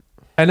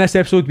In this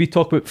episode, we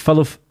talk about Keep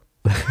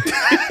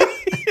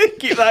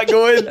that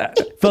going.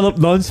 Philip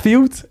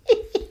Nonsfield.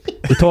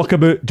 We talk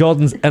about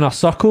Jordan's inner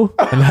circle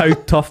and how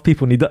tough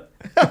people need it.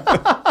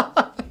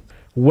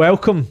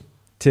 Welcome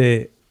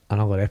to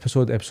another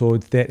episode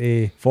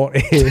 30,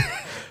 40,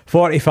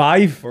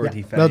 45.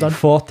 Yeah, well done.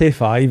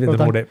 45 in Well the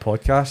done. Moret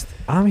podcast.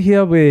 I'm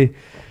here with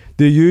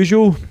the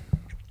usual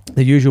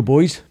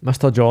boys,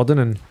 Mr. Jordan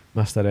and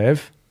Mr.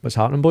 Ev. What's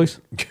happening,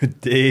 boys?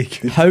 Good day.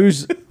 Good.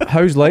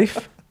 How's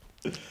life?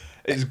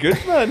 It's good,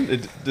 man.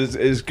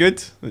 It's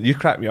good. You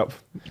crack me up.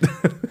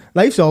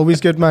 Life's always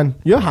good, man.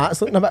 Your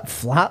hat's looking a bit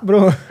flat,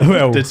 bro.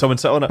 Well, Did someone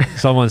sit on it?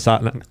 someone sat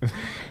in it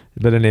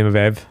by the name of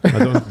Ev.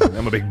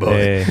 I'm a big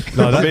boy.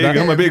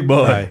 I'm a big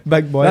boy. Aye.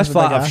 Big boy. That's with a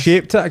big flat. I've ass.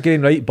 shaped it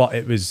again, right? But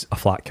it was a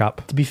flat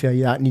cap. To be fair,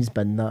 yeah, that needs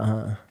bin, that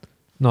hat.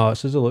 No,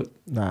 this is a look.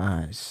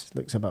 Nah, it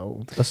looks a bit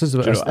old. This is Do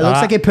you know It looks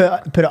like he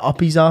put it up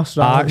his ass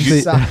rather than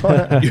Actually- sat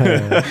on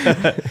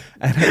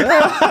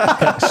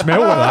it.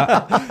 smell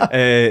like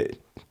that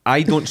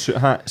I don't suit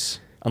hats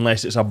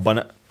unless it's a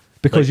bunnet.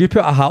 because you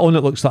put a hat on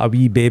that looks like a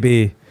wee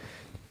baby's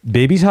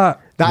hat.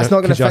 That's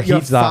not going to 'Cause your fit your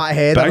head's that fat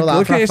head. I big. know that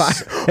Look for a at fact.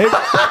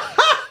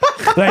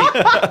 his-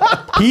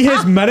 Right, he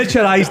has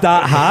miniaturized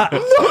that hat.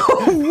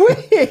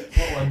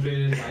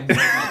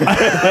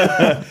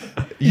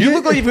 You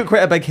look like you've got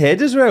quite a big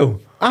head as well.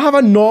 I have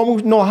a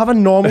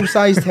normal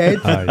sized head.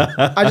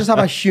 Aye. I just have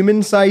a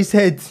human sized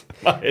head.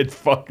 My head's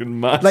fucking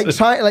massive. Like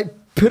try to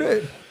put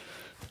it,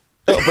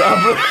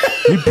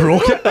 You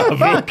broke it. I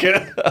broke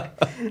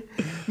it.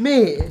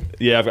 mate.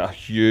 Yeah, I've got a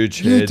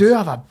huge You head. do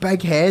have a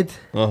big head.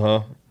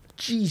 Uh-huh.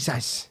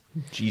 Jesus.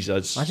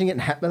 Jesus. Imagine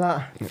getting hit with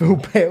that full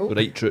belt.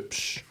 Right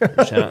troops.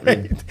 What's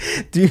happening?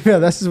 Do you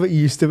know this is what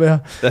you used to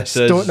wear? This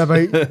is Stoting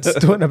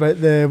about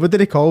the, what do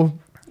they call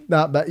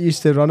that bit you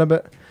used to run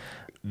about?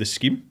 the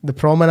scheme. The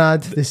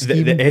promenade, the The,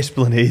 scheme. the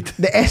Esplanade.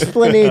 The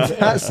Esplanade.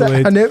 That's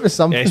it. I knew it was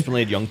something.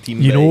 Esplanade young team.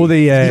 You know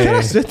day. You the kind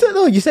of suit it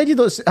though. You said you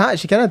don't.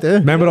 Actually, kind of do.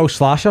 remember all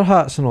slasher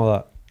hats and all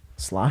that.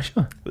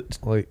 Slasher.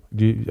 Like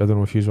I don't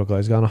know if you were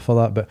Glasgow enough for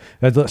that, but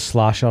they had like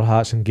slasher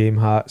hats and game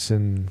hats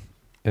and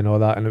all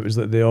that, and it was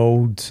like the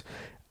old.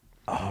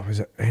 Oh,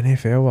 was it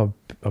NFL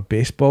or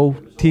baseball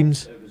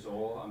teams? It was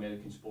all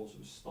American sports. It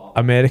was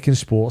American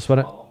sports, were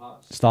it?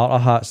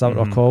 Starter hats, that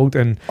what they're called,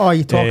 and Oh,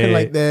 you're talking Eh,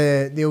 like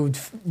the old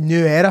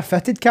new era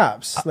fitted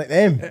caps, like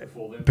them.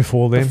 before them.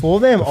 Before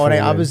them. Before All right,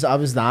 I them.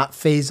 was that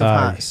phase of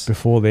Aye, hats.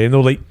 before then.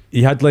 No, like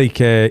you had like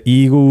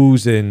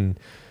Eagles and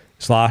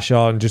Slasher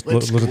and just Let's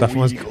loads of go different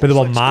ones, Eagles, but they were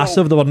let's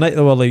massive. They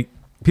were like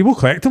people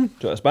collect them. Do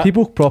you want us back?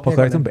 People proper Yeah,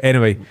 collect go them. But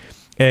anyway,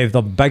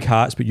 they're big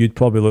hats, but you'd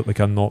probably look like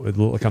a normal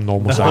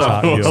size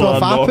hat. No, You So know.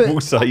 if I put-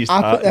 normal sized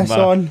I hat put this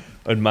on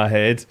my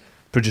head.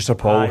 Producer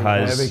Paul Aye,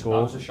 has. there we go.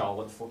 That was a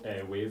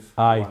Charlotte wave.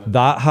 Aye,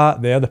 that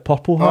hat there, the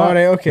purple hat. Oh,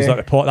 right, okay.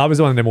 was that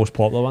was one of the most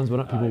popular ones,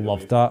 wasn't it? People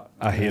loved that.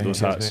 I hate those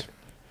hats.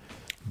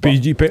 But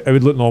it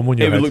would look normal in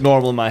your It would head. look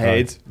normal in my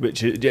head,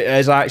 which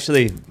is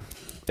actually,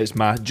 it's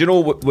mad. Do you know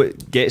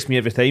what gets me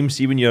every time?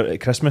 See when you're at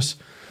Christmas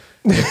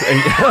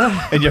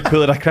and you're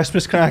pulling a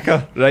Christmas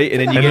cracker, right? And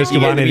then you And get, there's you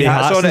the get one the in wee the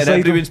hats hats on it, and inside them.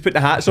 everyone's putting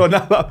the hats on.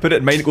 I put it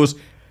in mine, it goes.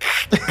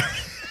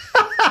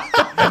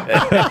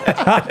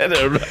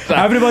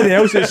 Everybody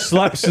else it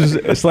slides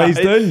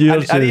down.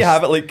 Yours I need to is-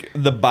 have it like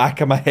the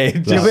back of my head.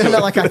 You're just wearing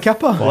it like a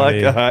kipper.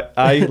 like a hat.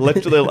 I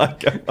literally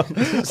like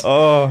it.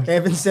 Oh,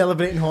 Evan's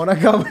celebrating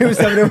Hanukkah, whilst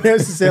everyone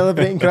else is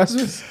celebrating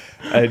Christmas.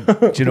 and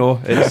do you know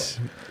it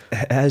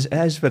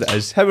is what it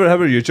is. How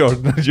are you,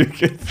 Jordan? Are you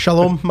good?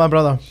 Shalom, my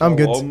brother. I'm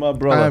good. Shalom, my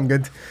brother. I'm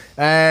good.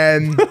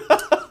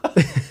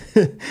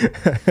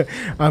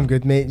 I'm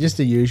good, mate. Just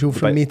the usual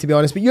from Right. me, to be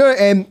honest. But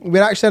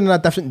we're actually on a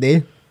different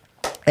day.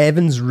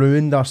 Evan's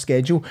ruined our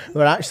schedule.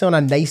 We're actually on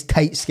a nice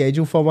tight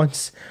schedule for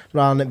once,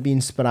 rather than it being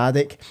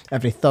sporadic.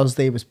 Every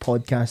Thursday was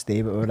podcast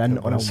day, but we're in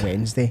on a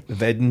Wednesday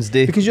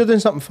Wednesday. because you're doing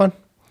something fun.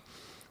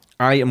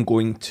 I am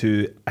going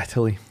to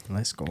Italy.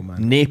 Let's go,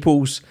 man.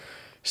 Naples,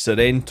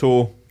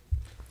 Sorrento.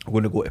 We're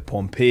going to go to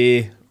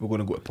Pompeii. We're going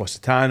to go to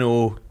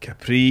Positano,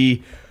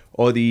 Capri,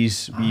 all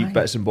these wee Aye.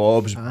 bits and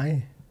bobs.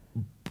 Aye.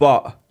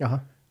 But Uh-huh.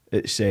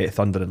 it's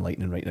thunder and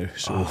lightning right now.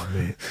 So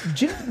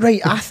Do you,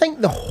 right, I think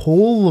the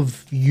whole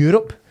of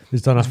Europe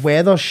He's done a is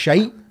weather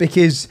shite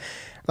because,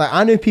 like,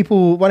 I know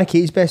people. One of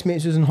Katie's best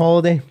mates was on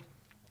holiday.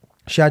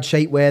 She had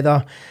shite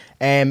weather.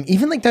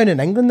 Even like down in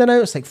England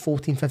now, it's like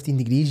 14, 15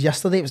 degrees.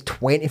 Yesterday it was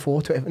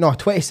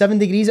 27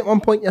 degrees at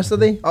one point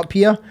yesterday up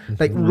here.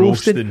 Like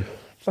roasted. roasting.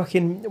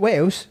 Fucking, what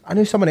else? I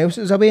knew someone else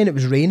that was away and it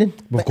was raining.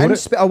 Like, got in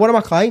it. one of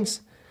my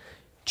clients,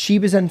 she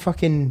was in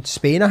fucking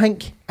Spain, I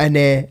think, and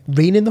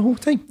raining the whole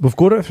time. We've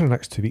got it for the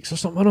next 2 weeks or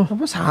something. No?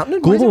 What's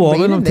happening? Why is Global it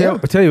warming. raining there? I'll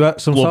tell you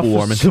what. Some Global stuff,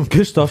 warming. Some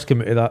good stuff's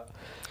come out of that.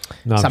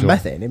 No, It's I'm a joking.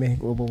 myth anyway,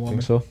 global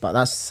warming. so. But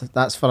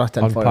that's for a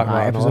tinfoil Unpack hat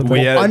that episode. another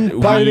We are-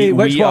 By the way,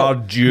 which we one? are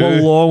due.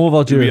 We're long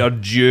overdue. we are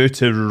due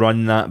to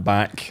run that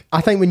back.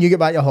 I think when you get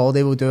back your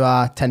holiday, we'll do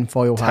a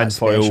tinfoil hat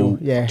Tinfoil. special.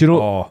 Yeah, Do you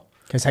know? Oh,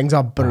 because things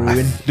are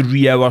brewing.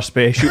 3 hour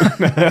special.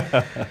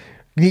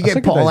 You That's a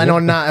get good Paul in idea.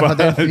 on that if I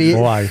do three,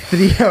 Oh, aye.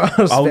 3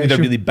 hours. I'll need a special.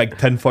 really big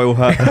tinfoil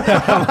hat.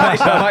 I'm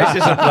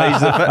actually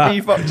surprised it fit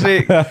me, fuck's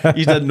sake.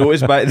 You didn't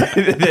notice back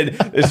then.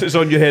 It's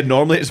on your head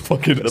normally, it's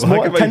fucking at the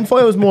back of it.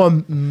 Tinfoil is more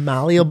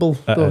malleable,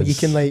 though. You is.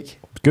 can like.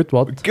 Good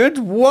word. Good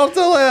word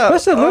alert.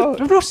 Listen,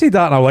 I've not said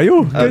that in a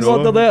while. Good know.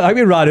 word alert. I think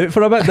we ran out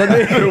for a bit,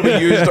 didn't we? We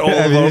used all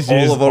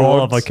of our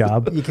all of words. our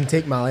cab. You can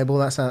take malleable.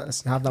 That's have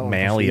that one. for free.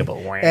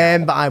 Malleable.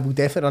 But I will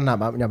definitely run that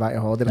back when you're back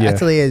to holiday. But Yeah.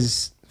 Italy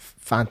is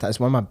fantastic. It's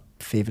one of my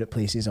favourite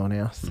places on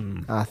earth.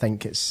 I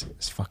think it's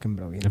fucking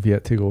brilliant. Have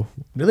yet to go.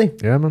 Really,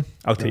 Yeah, man.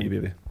 I'll take you,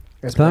 baby.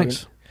 it's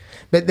Thanks.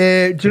 brilliant. But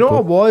do you know what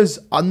I was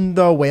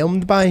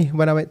underwhelmed by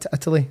when I went to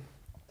Italy?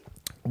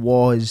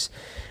 Was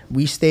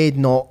we stayed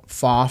not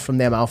far from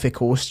the Amalfi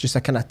Coast, just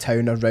a kind of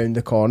town around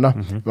the corner.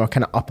 We were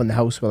kind of up in the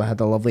house where I had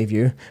a lovely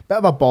view. Bit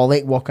of a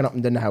bollock walking up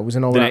and down the hills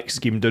and all The that. next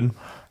scheme done.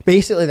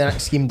 Basically, the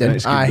next scheme done.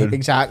 next scheme Aye, done.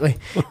 exactly.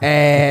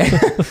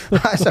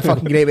 That's a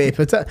fucking great way to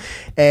put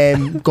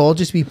it.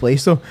 Gorgeous wee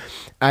place though.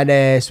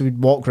 And so we'd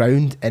walk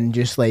round and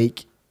just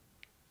like,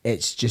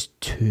 it's just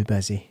too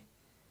busy.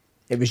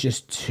 It was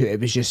just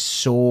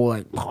so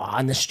like,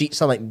 and the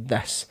streets are like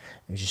this.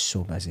 It was just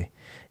so busy.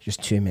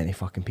 Just too many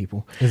fucking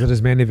people. Is there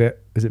as many,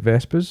 is it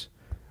Vespas?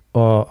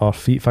 Or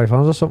Fiat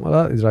 500s or something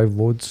like that? They drive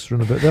loads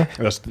round about there.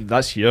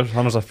 That's here.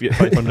 Hunters are Fiat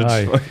 500s.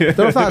 Aye. I don't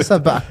know if that's a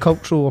bit of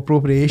cultural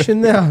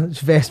appropriation there.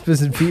 It's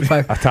Vespas and Fiat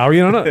 5.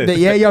 Italian, innit? But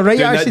yeah, you're right.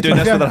 Doing, Actually, doing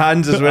to be this with fair. their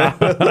hands as well.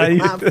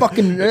 Ah,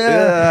 fucking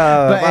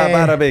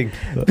Bada bing.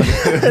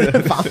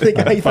 family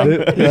guy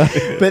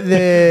thing. But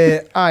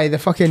the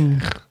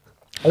fucking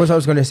what was I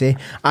going to say?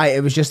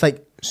 It was just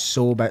like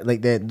so bad.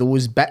 Like the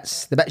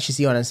bits you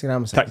see on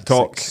Instagram, it's like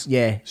TikTok.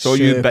 yeah. So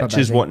you super bitches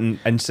busy. wanting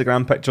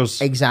Instagram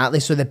pictures. Exactly.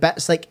 So the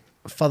bits like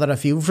further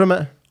afield from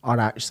it are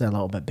actually a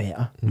little bit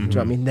better. Do you know what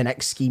I mean? The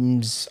next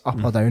schemes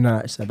up or down are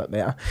actually a bit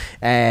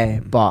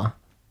better. But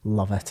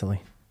love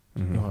Italy.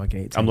 Oh,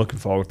 great. I'm looking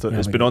forward to it. Yeah,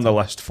 It's we been can on the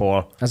list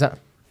for Is it?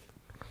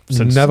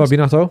 Never been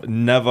at all.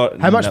 never.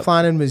 How much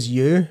planning was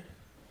you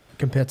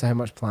compared to how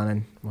much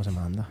planning was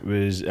Amanda?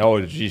 was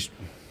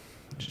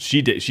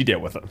she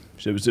dealt with it.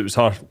 It was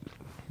her.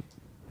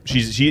 She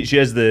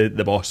is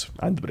the boss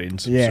and the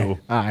brains. So.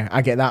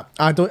 I get that.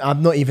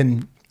 I'm not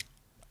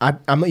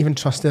even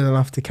trusted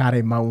enough to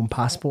carry my own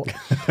passport.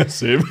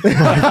 Same.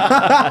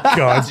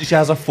 God, she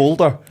has a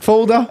folder.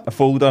 A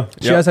folder.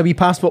 She has a wee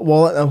passport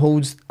wallet that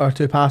holds our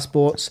 2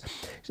 passports.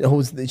 She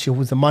holds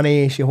the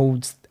money. She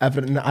holds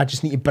everything. I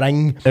just need to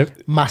bring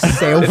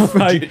myself.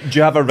 Do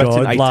you have a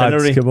written God, lads,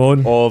 itinerary come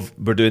on. of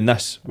we're doing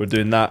this, we're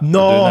doing that? we're doing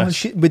No,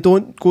 this? we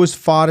don't go as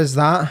far as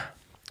that.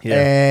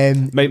 Yeah.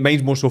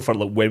 Mine's more so for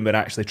like when we're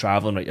actually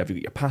travelling. Right, have you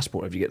got your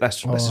passport? Have you got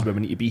this? This is where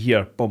we need to be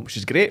here. Boom, which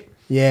is great.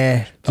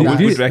 Yeah. I would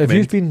Have you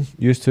recommend. been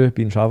used to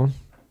being travelling?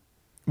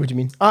 What do you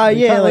mean? You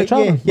Yeah, can't, like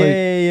travelling,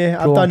 yeah.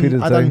 I've prolonged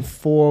period of done time.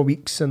 4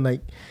 weeks in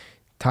like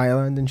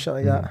Thailand and shit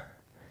like that.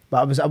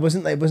 But it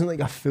wasn't like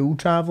a full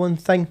travelling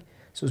thing.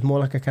 So it was more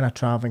like a kind of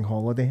travelling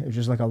holiday. It was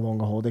just like a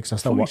longer holiday because I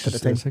still 4 worked at the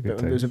weeks, time. that's a good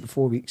But it was about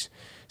 4 weeks.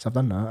 So I've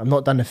done that. I've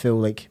not done the full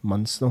like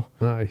months though.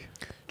 Aye.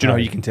 Do you know how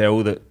you can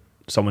tell that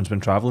someone's been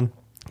travelling?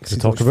 They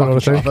talk about it all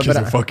the time. Because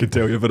they fucking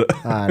tell you about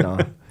it. I know.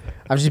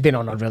 I've just been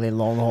on a really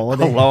long A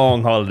holiday.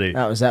 long holiday.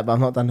 That was it, but I've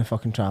not done the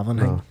fucking travelling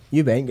No. thing.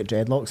 You went, got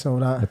dreadlocks and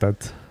all I that.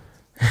 did.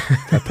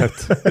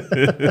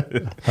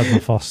 Had my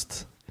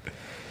first.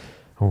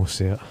 I won't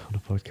say it on the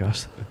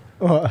podcast.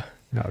 What?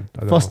 No, I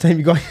don't First know. time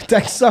you got your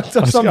dick sucked or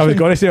I was something?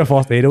 going to say my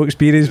first aerial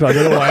experience, but I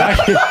don't know why.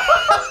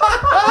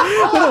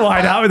 I don't know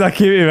why that would have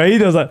came to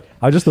mind. I was like,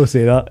 I'll just not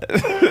say that.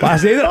 But I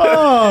said it.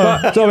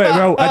 But, so,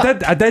 well,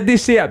 I did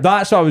say it.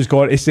 That's what I was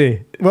going to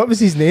say. What was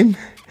his name?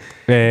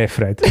 Fred.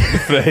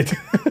 Fred.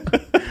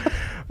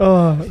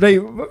 Oh,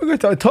 right. We're going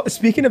to talk,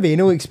 speaking of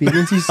anal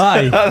experiences,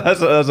 Aye.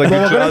 that's a Well, good. we're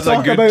gonna That's a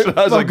talk good. about-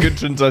 That's a good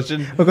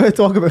transition. we're going to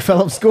talk about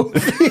Philip Schofield.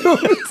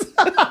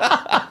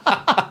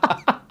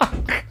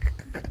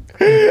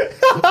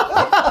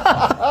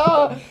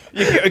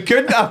 You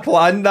couldn't have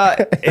planned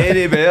that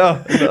any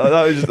better.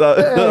 That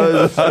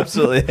was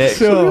absolutely excellent.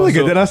 So- Really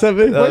good, didn't I,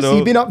 Simon? What's know.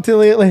 he been up to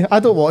lately? I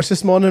don't watch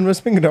this morning.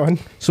 What's been going on?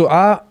 So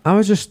I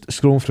was just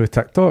scrolling through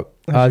TikTok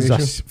as I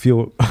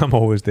feel I'm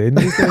always doing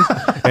these days.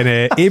 And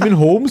Eamon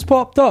Holmes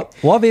popped up.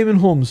 Love Eamon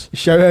Holmes.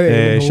 Shout out.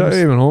 Eamon Shout out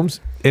Holmes. Eamon Holmes.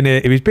 And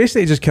it was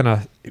basically just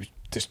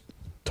just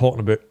talking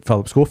about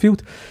Philip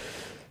Schofield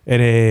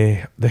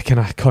and the kind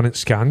of current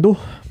scandal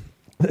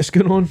that's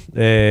going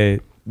on.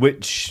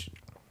 Which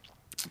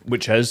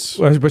is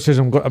Which is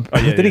I'm going. I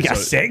yeah, didn't yeah, get a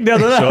sorry. second there.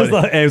 Did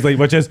I? I was like,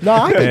 which is No,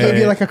 I could give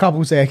you like a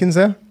couple seconds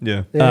there.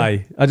 yeah. Yeah.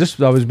 Aye. I was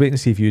waiting to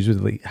see if you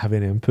would like have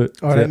any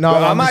input. All right, no,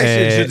 Well, I'm I'm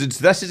actually.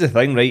 This is the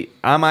thing, right?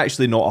 I'm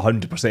actually not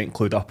 100%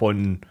 clued up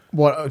on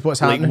what's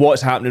like happening?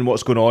 what's happening,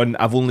 what's going on.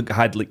 I've only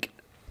had like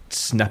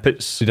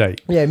snippets.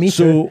 Right. Yeah, me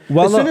So, too.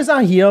 well, As soon as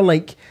I hear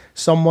like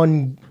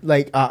someone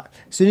like, as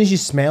soon as you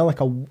smell like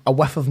a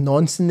whiff of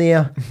nonsense in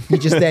there, you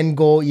just then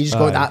go, Aye.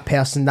 that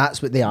person.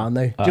 That's what they are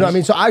now. Do you know what I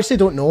mean? So I actually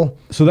don't know.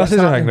 So this what's is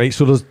the thing, happening. right?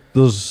 So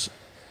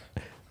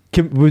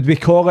would we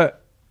call it?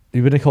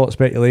 You wouldn't call it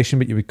speculation,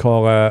 but you would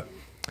call it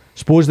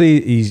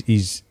supposedly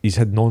he's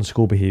had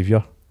non-school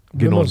behaviour.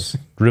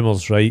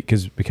 Rumours, right?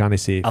 Because we can't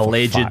say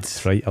Alleged.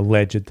 facts, right?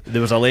 Alleged.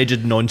 There was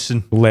alleged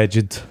nonsense.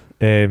 Alleged.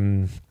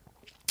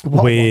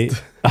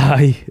 What?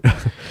 Aye.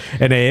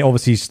 And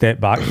obviously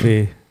stepped back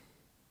for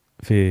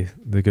the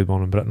Good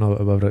Morning Britain or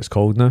whatever it's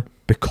called now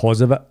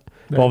because of it.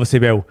 But obviously,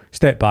 well,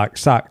 stepped back,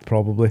 sacked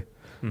probably.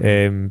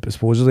 But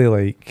supposedly,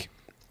 like,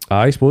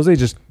 supposedly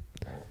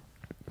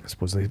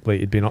like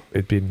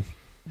he'd been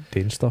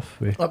doing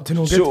stuff. Up to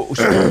no good.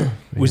 So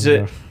was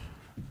it?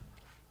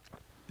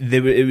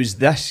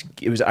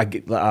 It was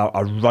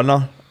a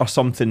runner or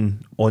something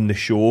on the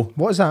show.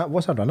 What is that?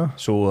 What's a runner?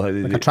 So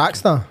Like a track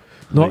star?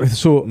 No,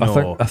 so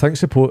No. I think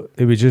support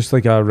it was just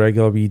like a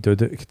regular wee dude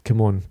that could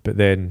come on, but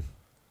then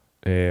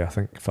I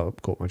think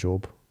Philip got my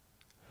job.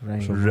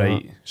 Right. Something Right.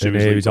 like that. So and it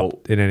was he like, was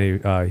up in any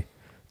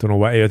don't know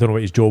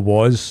what his job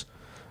was,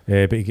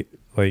 but he,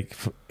 like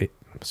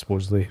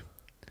supposedly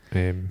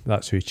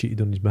that's who he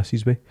cheated on his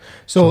missus with.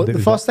 So Somebody the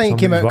was first what- thing it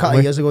came somebody out a was couple what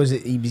of years ago is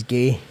that he was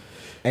gay,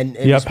 and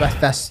it was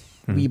with this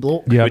wee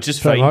bloke, Yeah, Which is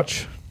pretty fine.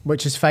 much.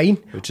 which is fine.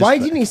 Which is Why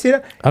fi- didn't he say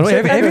that? I know So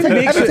everything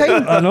makes every it.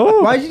 time. I know.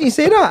 Why didn't you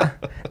say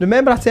that?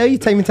 Remember, I tell you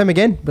time and time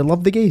again, we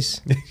love the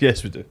gays,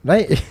 Yes, we do.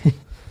 right?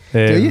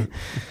 Do you?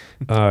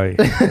 Aye.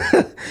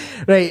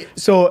 Right.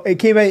 So it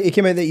came out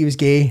that he was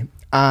gay,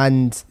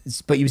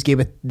 but he was gay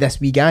with this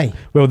wee guy.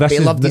 Well, But he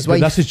loved his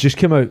wife. this has just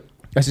come out.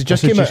 This has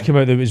just This has came just out. come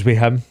out that it was with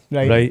him,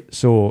 Right. right?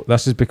 So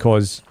this is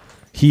because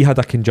he had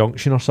a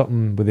conjunction or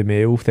something with the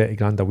Mail, 30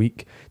 grand a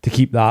week, to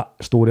keep that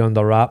story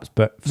under wraps.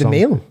 But The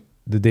Mail.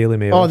 the Daily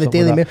Mail. Oh, or the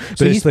something Daily like that. Mail. But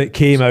So it's he's- like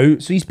came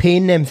out So he's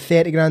paying them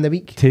 30 grand a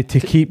week. to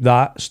keep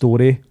that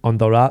story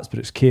under wraps, but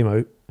it's came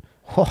out.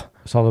 Oh,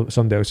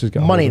 Somebody else has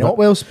got money hold of not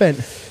well spent.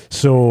 it.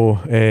 So,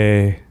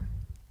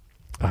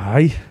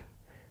 aye.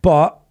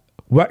 But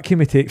what can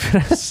we take for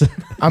this?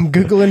 I'm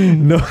googling.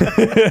 No.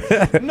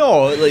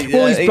 No, like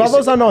Well, his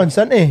brothers are nonce,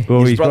 aren't he?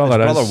 Well, his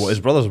brother is. his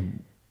brother's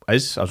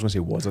is. I was going to say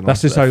wasn't.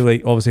 This is how,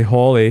 like, obviously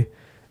Holly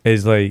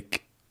is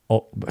like, I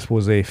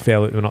suppose they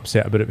fell out and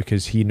upset about it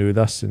because he knew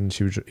this, and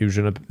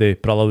the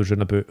brother was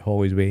running about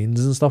Holly's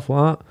veins and stuff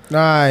like that.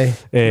 Aye.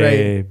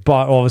 Right.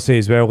 But obviously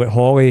as well, like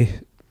Holly.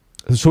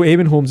 So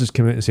Eamon Holmes has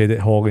come out and said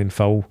that Holly and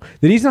Phil.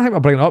 The reason I think I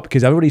bring it up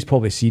because everybody's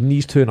probably seen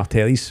these two in our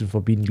tellies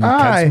for being wee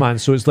Aye. kids, man.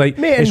 So it's like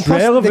Mate, and it's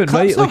plus the relevant, clips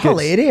right? are Like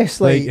hilarious,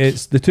 Like like-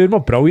 it's the two of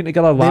them are brilliant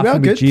together, were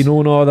laughing good. with Gino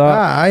and all that.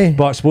 Aye.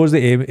 But I suppose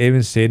that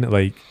Eamon's saying that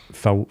like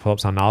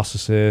Philip's a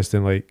narcissist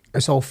and like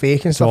It's all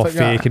fake and it's stuff all like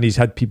fake, that. and he's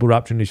had people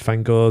wrapped around his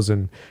fingers,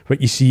 and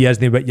what you see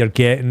isn't what you're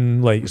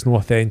getting. Like it's not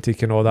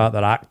authentic and all that.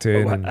 They're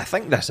acting. Well, and I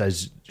think this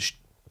is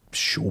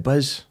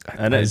showbiz,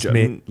 and is, it's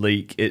mate.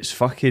 like it's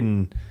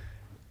fucking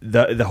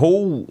the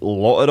whole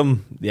lot of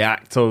them, the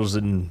actors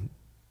and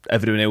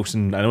everyone else.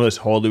 And I know this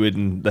Hollywood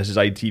and this is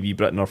ITV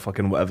Britain or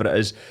fucking whatever it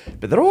is,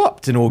 but they're all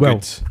up to no Well,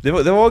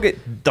 good. They all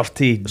get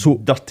dirty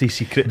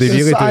secrets. They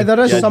really do. There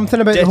is Yeah,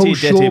 something about the whole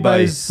dirty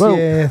by- showbiz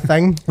Well-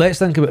 thing. Let's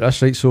think about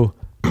this, right? So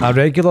a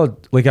regular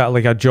like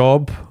a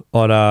job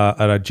or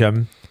a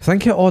gym.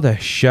 Think of all the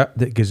shit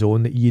that goes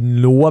on that you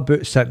know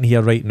about sitting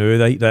here right now,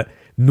 right? That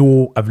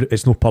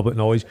it's no public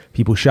knowledge.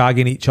 People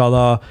shagging each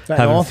other, Like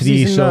having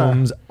offices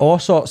and threesomes, all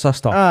sorts of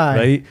stuff, Aye.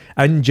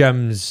 right? In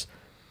gyms,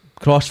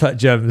 CrossFit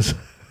gyms.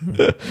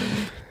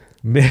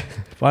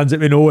 Fans at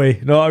me no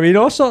way. No, I mean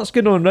all sorts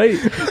going on, right?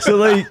 So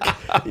like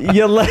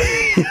you're like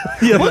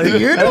What do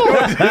you know?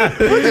 What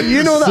do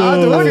you know that I I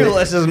don't? feel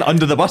this is an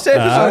under the bus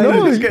episode. I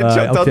know. It's getting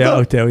chucked I'll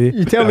under. tell you.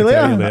 You tell me I'll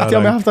later. Tell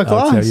me right? after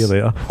I'll tell you class.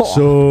 later. Oh,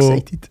 So I'm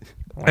excited.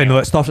 I know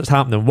that stuff that's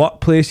happening in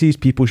workplaces,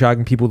 people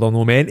shagging people they're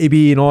not meant to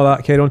be and all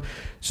that carry on.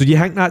 So do you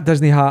think that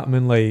doesn't happen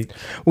in like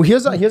Well,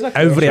 here's a every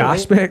question, right?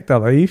 aspect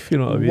of life, you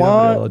know what I mean?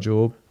 What- Every other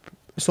job.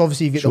 So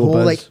obviously you've got the whole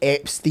Showbiz. like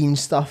Epstein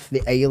stuff,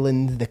 the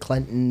island, the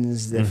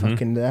Clintons, the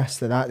fucking this,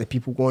 the that, the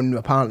people going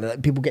apparently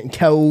like, people getting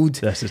killed.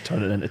 This is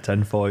turning into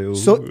tinfoil.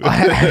 So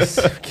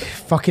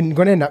fucking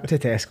going to nip to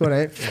Tesco,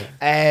 right?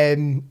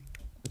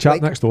 Chat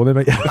Like- next door, they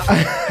might.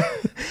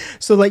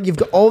 So like you've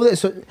got all that.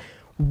 So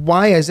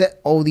why is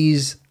it all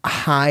these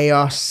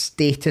higher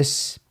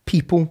status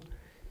people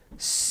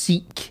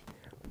seek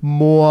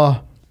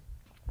more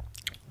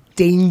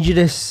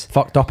dangerous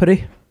Fucked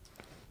uppery.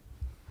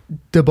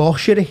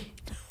 debauchery?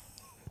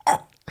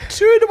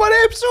 2 in 1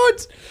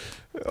 episode.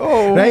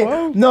 Oh, Right?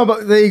 wow. No,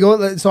 but there you go.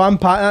 Like, so I'm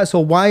part of that. So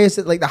why is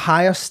it like the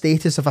higher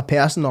status of a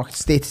person or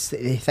status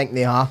that they think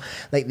they are,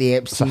 like the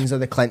Epsteins or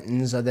the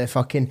Clintons or the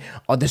fucking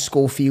or the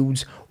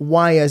Schofields?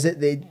 Why is it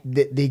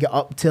they get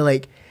up to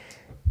like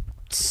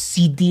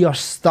seedier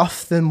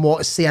stuff than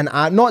what say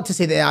not to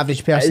say the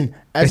average person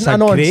It's isn't a a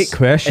nonce. great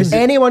question.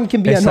 Anyone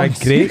can be It's a a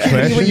nonce. great You can be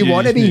what you question.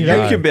 want to be, You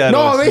right? can be a no,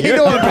 nonce. wait, You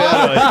no, can be a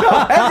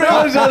nonce.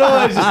 Everyone's a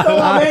nonce. That's not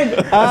what I meant.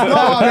 That's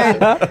not what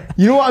I meant.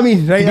 You know what I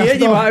mean, right? Yeah, That's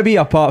you not- want to be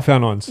apart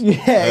from nonce.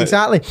 Yeah,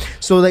 exactly.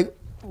 So like,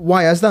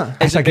 why is that?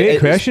 It's a great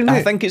question, I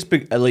mate. think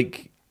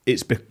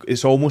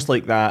it's almost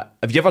like that.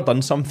 Have you ever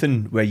done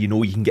something where you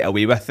know you can get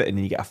away with it and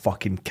then you get a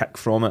fucking kick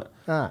from it?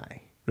 Aye.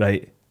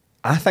 Right.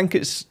 I think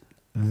it's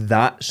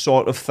that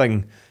sort of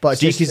thing. But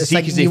See, it's just- it's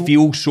like because they you-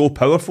 feel so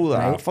powerful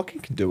that I Right.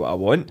 fucking can do what I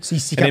want. So you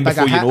seek and a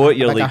then bigger before you hit, know it,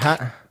 you're a bigger like,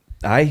 hit.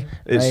 aye,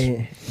 it's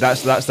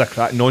Right. that's their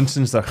crack.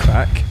 Nonsense, their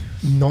crack.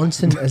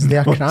 Nonsense is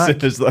their crack.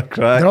 Nonsense is their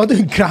crack. They're all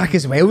doing crack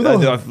as well, though.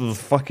 They're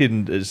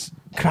fucking is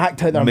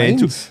Cracked out their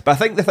mental. minds. But I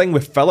think the thing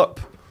with Philip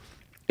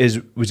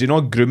was he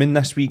not grooming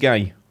this wee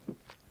guy?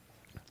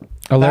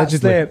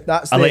 Allegedly.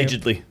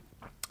 Allegedly.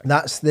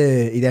 That's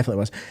the. He definitely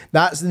was.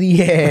 That's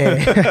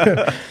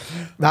the.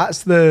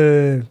 That's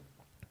the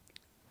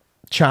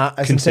chat.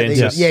 isn't it?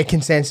 Consensus. Yeah,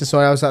 consensus.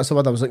 Sorry, that's the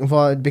word I was looking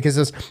for, because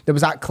there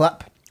was that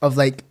clip of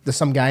like there's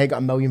some guy got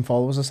 1 million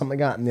followers or something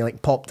like that, and they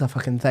like popped a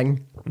fucking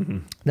thing.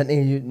 Didn't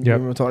he? You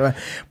Yep. were talking about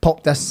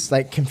popped this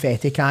like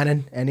confetti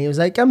cannon, and he was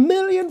like 1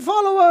 million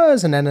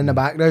followers, and then in the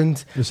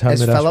background Just him is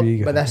with this Philip wee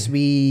with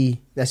guy.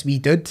 this wee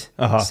dude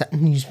Uh-huh.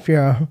 sitting. He's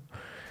pure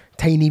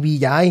tiny wee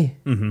guy.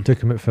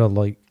 Took him out for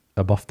like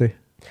a birthday.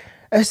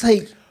 It's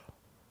like,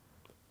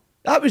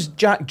 That was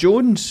Jack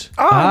Jones.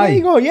 there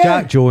you go. Yeah,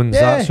 Jack Jones,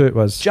 Yeah. that's who it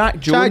was. Jack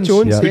Jones,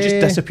 Jones, who yeah. just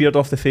disappeared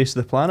off the face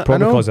of the planet.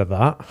 Probably know. because of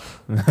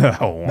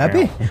that. Oh,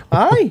 Maybe.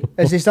 Aye.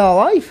 Is he still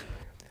alive?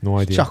 No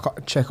idea.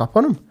 Check up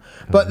on him.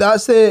 But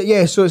that's so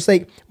it's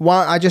like,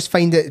 I just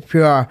find it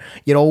pure,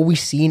 you're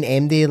always seeing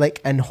MD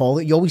like in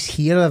Hollywood. You always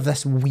hear of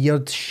this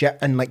weird shit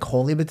in like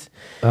Hollywood.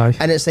 Aye.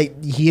 And it's like,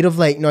 you hear of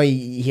like, no,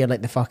 you hear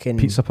like the fucking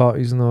Pizza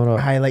parties and all that.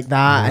 high like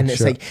that. Yeah, And it's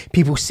shit. like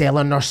people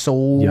selling their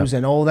souls Yep.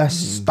 and all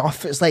this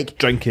stuff. It's like,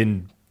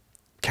 Drinking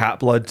cat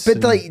bloods. but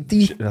and like,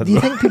 do shit. you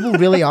think people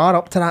really are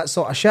up to that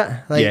sort of shit?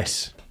 Like,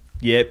 Yes.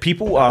 Yeah,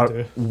 people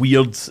are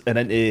weird and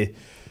into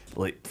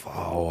like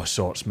all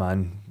sorts,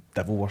 man.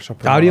 Devil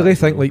worship. I really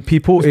think like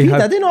people was who P.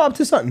 have Diddy not up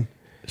to something?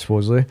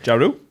 supposedly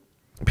Jaru.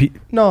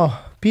 No,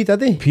 P.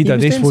 Diddy. P He was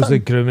Diddy doing supposedly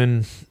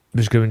something.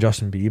 grooming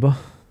Justin Bieber.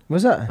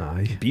 Was it?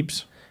 Aye.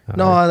 Beebs.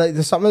 No, like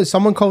there's something.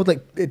 Someone called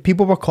like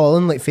people were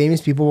calling like famous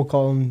people were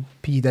calling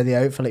P Diddy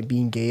out for like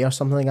being gay or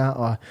something like that,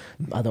 or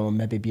I don't know,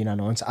 maybe being a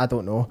nonce. I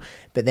don't know.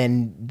 But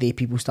then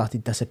people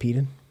started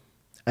disappearing,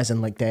 as in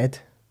like dead.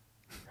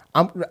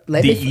 Let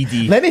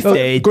me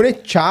Dead. go to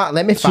chat.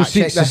 Let me So fact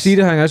see, check so this. see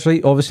the thing is,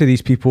 right, obviously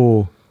these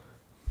people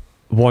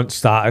want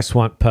status,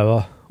 want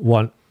power,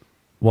 want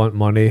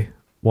money,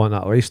 want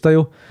that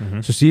lifestyle.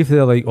 So see if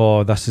they're like,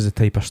 oh, this is the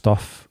type of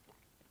stuff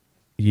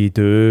you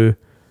do,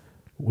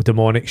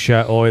 demonic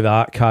shit, all of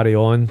that, carry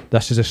on.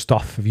 This is the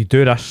stuff, if you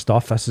do this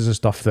stuff, this is the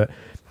stuff that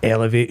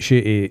elevates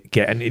you to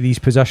get into these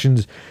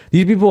positions.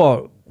 These people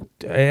are,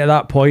 at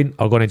that point,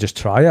 are going to just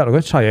try it. They're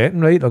going to try it,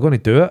 right? They're going to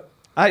do it.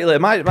 I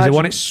like Because they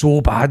want it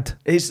so bad.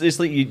 It's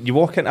like you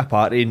walk into a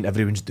party and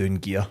everyone's doing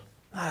gear.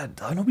 I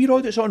know we're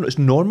all it's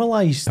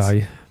normalised.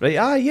 Aye. Right,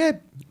 yeah.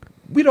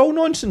 We're all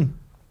nonsense.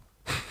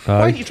 Why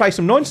Aye. don't you try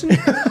some nonsense?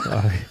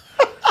 Aye.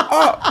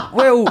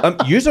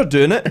 Yous are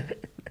doing it.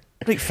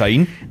 Right,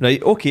 fine.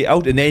 Right, okay.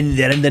 And then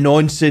they're in the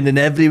nonsense and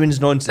everyone's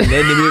nonsense. And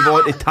then they move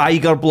on to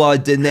tiger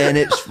blood and then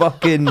it's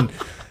fucking...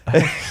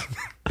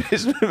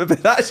 but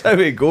that's how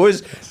it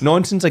goes.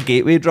 Nonsense, a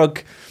gateway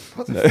drug.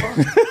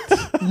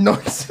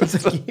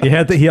 Nonsense. You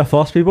heard it here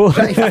first, people.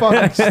 Pretty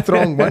fucking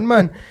strong one,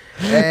 man.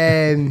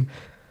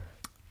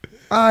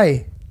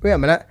 Aye. Wait a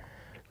minute.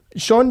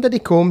 Sean Diddy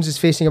Combs is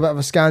facing a bit of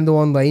a scandal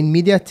online.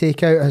 Media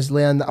takeout has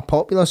learned that a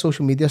popular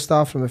social media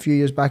star from a few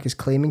years back is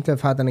claiming to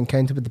have had an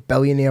encounter with the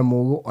billionaire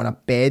mogul on a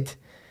bed.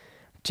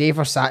 Jay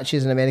Versace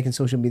is an American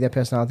social media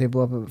personality who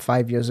blew up about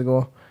 5 years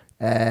ago.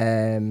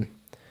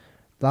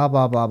 Blah,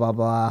 blah, blah, blah,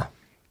 blah.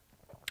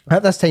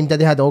 At this time,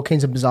 Diddy had all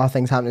kinds of bizarre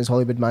things happen in his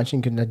Hollywood mansion,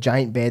 including a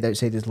giant bed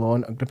outside his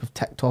lawn. A group of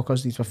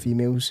TikTokers, these were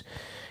females,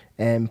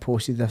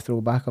 posted a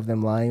throwback of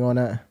them lying on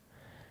it.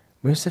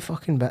 Where's the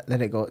fucking bit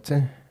that it got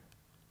to?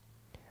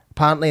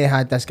 Apparently they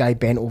had this guy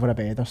bent over a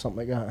bed or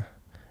something like that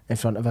in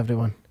front of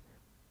everyone.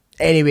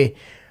 Anyway,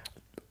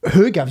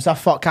 who gives a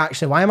fuck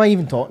actually? Why am I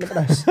even talking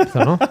about this? I don't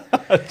know.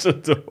 I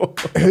don't know.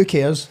 Who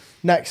cares?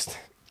 Next.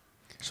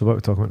 So what are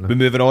we talking about We're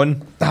now? moving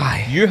on.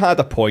 Aye. You had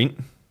a point.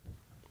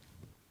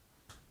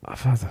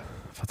 I've had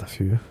a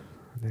few.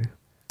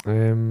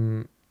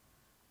 Yeah.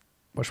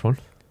 Which one?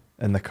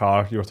 In the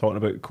car, you were talking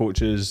about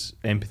coaches,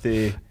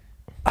 empathy.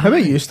 How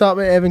about you start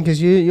with Evan?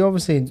 Because you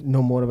obviously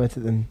know more about it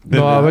than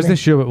No, I me. wasn't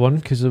sure what one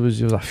because there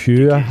was a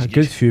few, a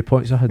good few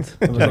points I had.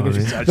 There was, like, You know what I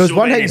mean? there was So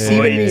one many thing, see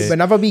when we, points.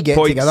 whenever we get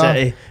Point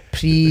together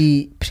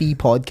City. pre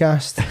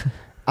podcast,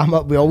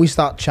 we always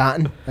start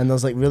chatting, and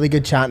there's like really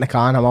good chat in the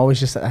car, and I'm always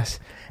just like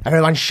this.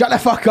 Everyone, shut the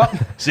fuck up.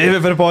 Save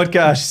it for the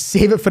podcast.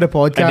 Save it for the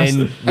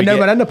podcast. And now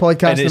we're in the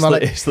podcast, and, it's we're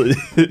like, like, it's like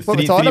What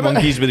we three talking about?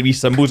 monkeys with the wee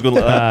symbols going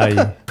like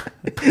that.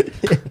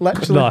 Aye.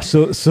 literally. No,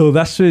 so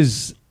this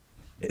was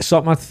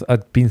something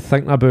I'd been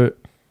thinking about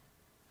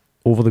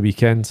over the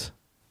weekend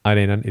and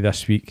then into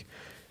this week,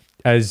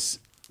 is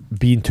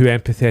being too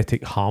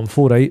empathetic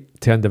harmful, right,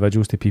 to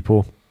individuals, to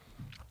people.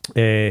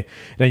 Then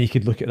you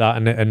could look at that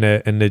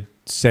in the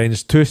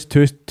sense,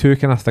 two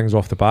kind of things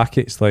off the back.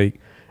 It's like,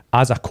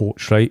 as a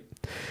coach, right,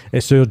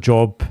 it's our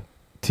job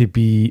to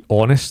be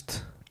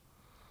honest.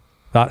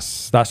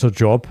 That's our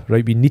job,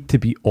 right? We need to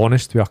be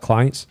honest with our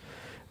clients.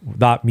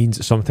 that means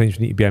that sometimes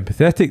we need to be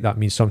empathetic. That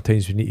means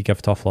sometimes we need to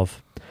give tough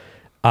love.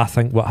 I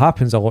think what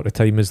happens a lot of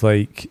the time is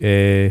like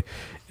the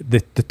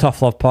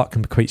tough love part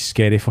can be quite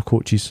scary for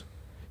coaches.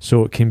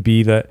 So it can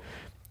be that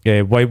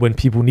when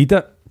people need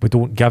it, we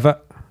don't give it,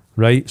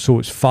 right? So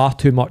it's far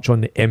too much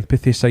on the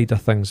empathy side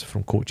of things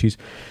from coaches.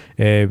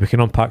 We can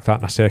unpack that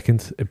in a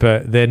second.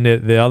 But then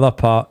the other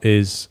part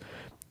is,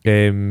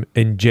 in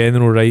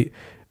general, right?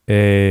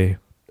 I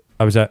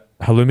was at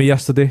Halloumi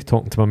yesterday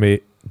talking to my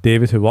mate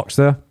David, who works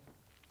there.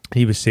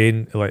 He was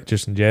saying, like,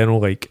 just in general,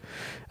 like,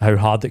 how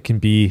hard it can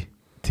be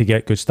to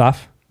get good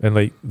staff, and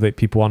like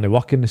people aren't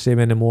working the same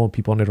anymore,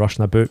 people aren't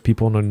rushing about,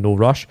 people are in no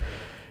rush,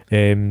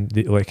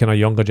 like kind of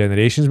younger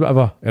generations,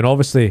 whatever. And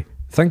obviously,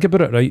 think about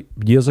it, right?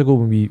 Years ago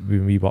when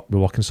we were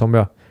working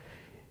somewhere,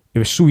 it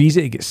was so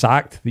easy to get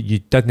sacked that you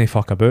didn't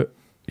fuck about.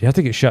 You had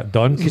to get shit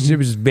done because it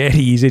was very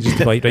easy just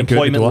to like, right, go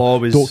out the Employment door, law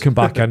was... don't come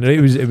back in. Right?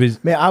 It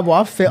was. Mate,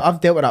 I've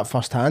dealt with that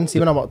firsthand. See,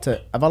 when I worked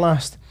at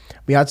Everlast,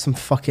 we had some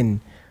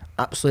fucking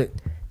absolute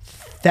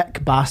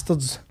thick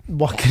bastards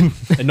working.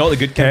 And not the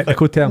good kind.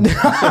 Technical term.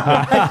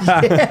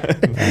 Yeah,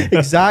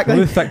 exactly.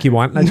 Not the thick you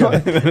want,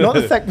 Not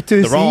the thick with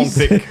two The wrong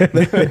C's. thick.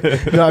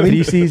 You know what I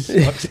mean? 3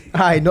 C's.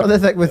 Aye, not the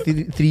thick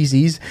with three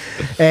C's.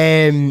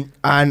 And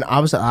I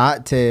was at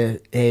that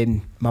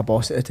to my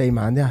boss at the time,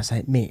 Andy. I was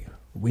like, mate,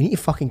 we need to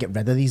fucking get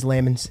rid of these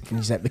lemons. And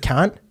he's like, we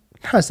can't.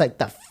 I was like,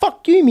 the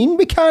fuck you mean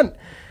we can't?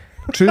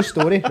 True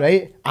story,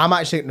 right? I'm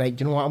actually, right,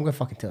 do you know what? I'm going to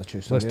fucking tell a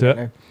true story. Let's do it.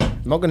 Now.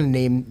 I'm not going to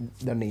name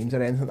their names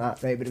or anything like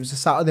that, right? But it was a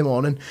Saturday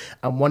morning,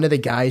 and one of the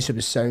guys who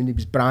was sound, he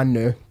was brand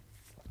new.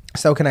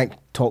 Still can I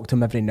talk to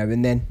him every now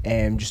and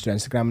then, just through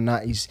Instagram and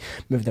that. He's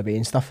moved away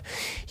and stuff.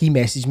 He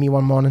messaged me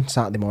one morning,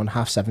 Saturday morning,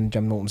 7:30,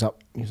 gym opens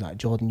up. He was like,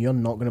 Jordan, you're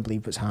not going to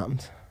believe what's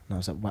happened. And I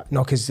was like, what?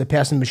 No, because the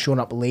person was showing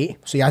up late,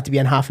 so you had to be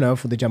in half an hour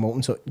for the gym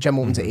open. So gym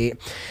opens at 8.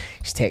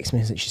 He's texting me,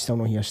 he's like, she's still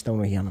not here, still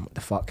not here. And I'm like,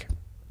 the fuck?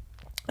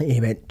 He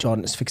went,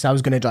 Jordan, it's because I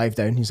was going to drive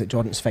down. He's like,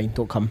 Jordan, it's fine,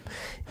 don't come.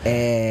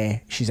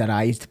 She's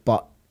arrived,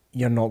 but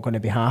you're not going to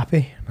be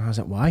happy. And I was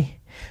like, why?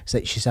 It's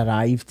like, she's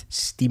arrived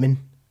steaming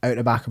out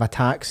the back of a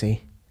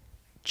taxi,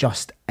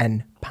 just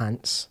in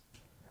pants.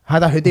 I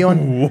had a hoodie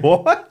on.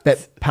 What?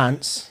 But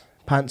pants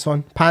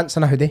on. Pants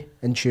and a hoodie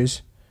and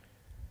shoes.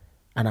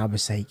 And I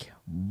was like,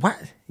 what?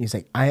 He's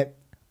like, I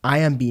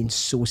am being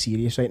so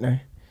serious right now.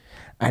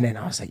 And then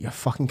I was like, you're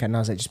fucking kidding. I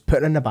was like, just put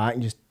her in the back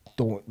and just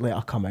don't let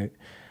her come out.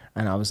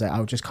 And I was like,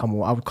 I'll just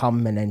come. I would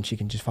come and then she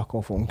can just fuck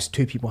off home because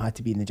 2 people had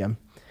to be in the gym.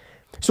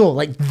 So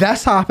like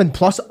this happened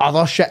plus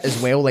other shit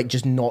as well, like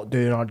just not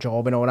doing our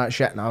job and all that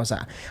shit. And I was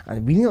like,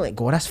 and we need to let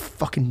go of this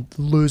fucking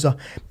loser.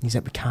 And he's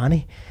like, we can't.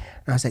 And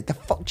I was like, the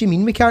fuck do you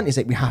mean we can't? He's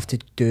like, we have to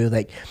do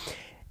like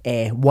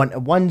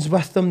one-to-ones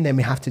with them. Then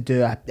we have to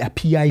do a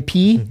PIP.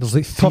 There's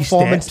like 3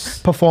 steps.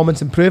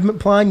 Performance improvement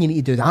plan. You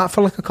need to do that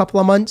for like a couple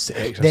of months.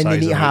 Then they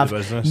need to have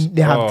need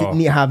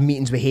to have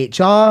meetings with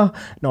HR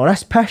and all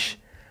this pish.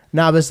 And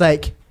I was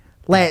like,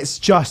 let's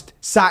just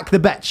sack the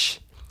bitch.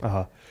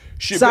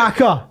 Sack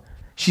her.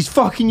 She's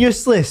fucking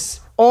useless.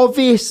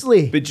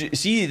 Obviously. But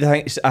see, the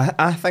thing is,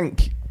 I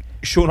think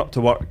showing up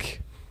to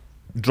work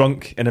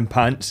drunk and in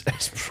pants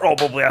is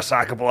probably a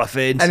sackable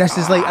offence. And this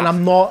is like, and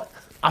I'm not.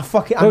 I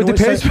fucking. I Well, know it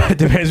depends. It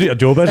depends what your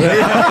job is.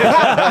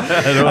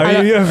 I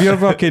mean, if you're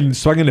fucking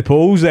swinging the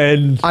poles,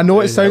 then I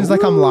know it sounds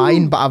like I'm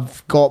lying, but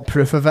I've got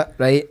proof of it,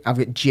 right? I've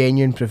got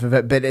genuine proof of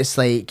it. But it's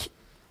like,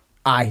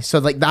 so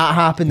like that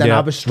happened, and yeah,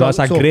 I was strong.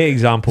 that's a great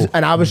example.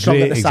 And I was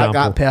struggling to sack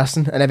example. that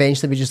person, and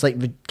eventually we just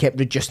like kept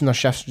reducing our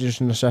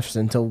shifts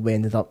until we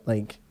ended up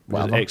like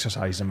whatever.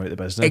 Exercise them out the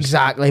business.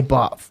 Exactly,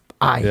 but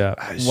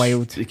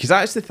wild. Because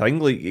that's the thing.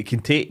 Like it can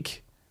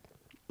take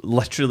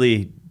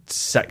literally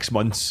 6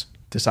 months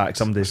to sack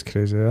somebody. It's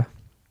crazy. Yeah.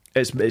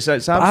 It's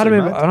absolutely I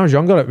remember mad. when I was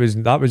younger,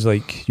 that was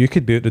like you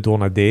could be out the door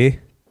in a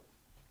day,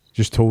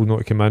 just told not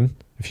to come in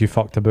if you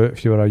fucked about,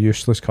 if you were a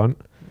useless cunt.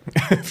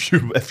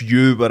 if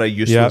you were a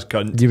useless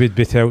cunt, you would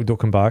be told don't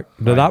come back.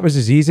 But that was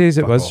as easy as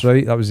it was,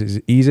 right? That was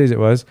as easy as it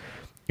was.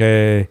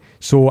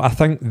 So I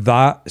think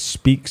that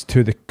speaks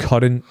to the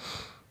current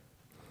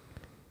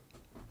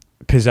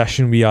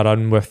position we are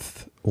in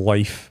with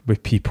life,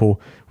 with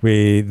people,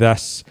 with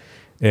this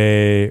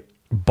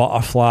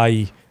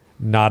butterfly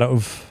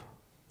narrative,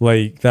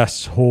 like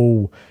this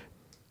whole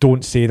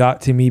don't say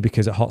that to me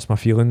because it hurts my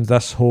feelings,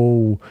 this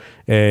whole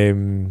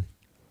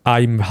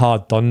I'm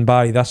hard done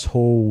by, this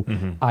whole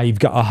I've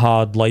got a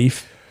hard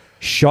life.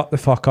 Shut the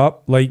fuck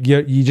up. Like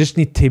you just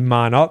need to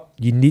man up.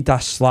 You need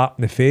a slap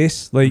in the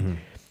face. Like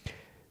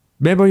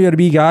remember you're a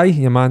wee guy,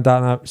 your man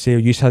dad say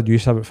you said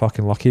it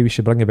fucking lucky, we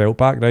should bring a belt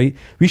back, right?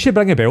 We should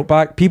bring a belt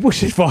back. People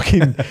should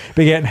fucking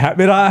be getting hit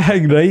with that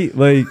thing, right?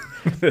 Like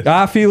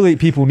I feel like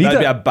people need that'd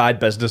it. be a bad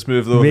business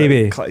move though.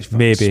 Maybe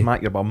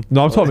smack your bum.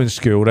 No, I'm talking in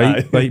school,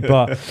 right? Like,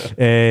 but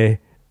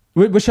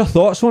what's your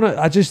thoughts on it?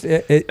 I just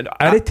it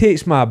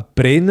irritates my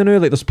brain now.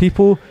 Like there's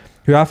people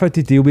who I've had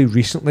to deal with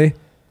recently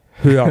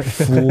who are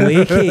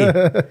flaky,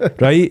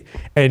 right?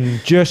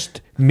 And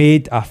just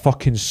made a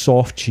fucking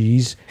soft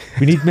cheese.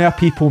 We need more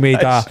people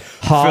made a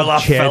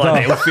hard cheddar.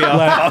 Like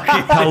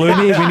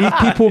halloumi. We need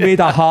people made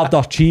a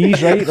harder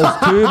cheese, right? There's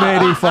too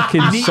many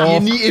fucking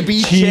soft you need to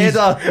be cheese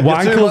cheddar.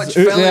 wankers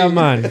out there,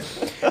 man.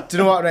 Do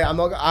you know what? Right,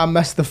 I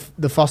missed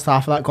the first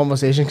half of that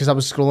conversation because I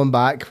was scrolling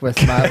back with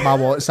my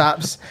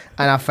WhatsApps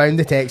and I found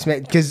the text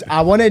mate because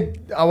I want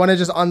to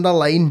just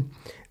underline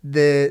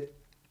the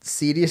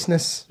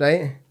seriousness,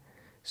 right?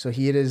 So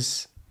here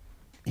is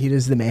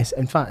the mess.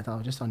 In fact, I'll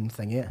just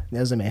unthing it.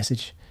 There's the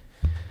message.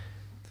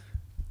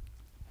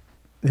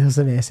 There's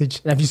the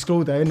message. And if you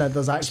scroll down, there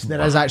is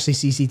actually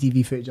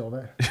CCTV footage of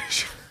it.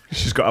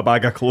 She's got a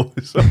bag of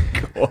clothes. Oh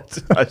God,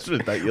 that's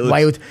ridiculous.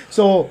 Wild.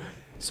 So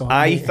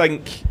I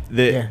think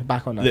that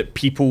back on that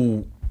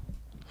people,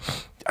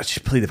 I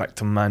just play the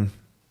victim, man.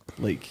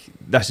 Like,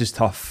 this is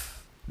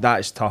tough.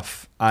 That is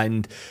tough.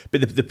 But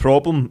the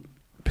problem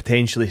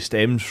potentially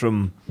stems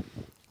from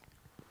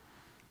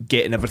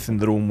getting everything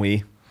their own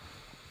way,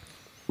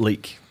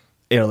 like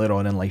earlier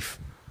on in life,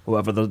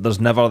 whatever. There's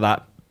never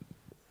that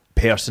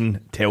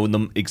person telling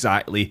them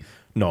exactly,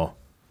 no,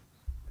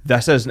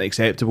 this isn't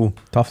acceptable.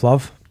 Tough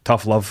love,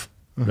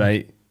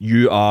 right?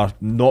 You are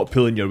not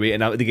pulling your weight.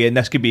 And again,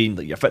 this could be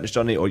like your fitness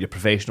journey or your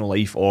professional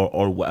life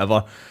or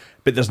whatever,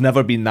 but there's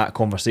never been that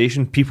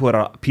conversation. People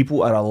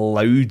are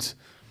allowed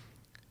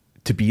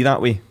to be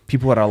that way.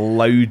 People are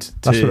allowed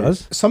to. That's what it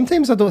is.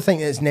 Sometimes I don't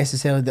think it's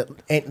necessarily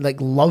that like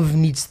love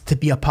needs to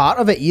be a part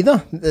of it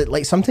either.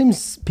 Like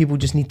sometimes people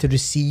just need to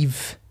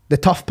receive the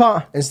tough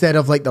part instead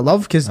of like the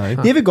love. Because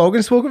David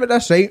Goggins spoke about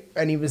this, right?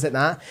 And he was like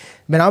that.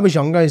 When I was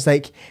younger, it's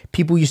like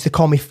people used to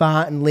call me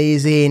fat and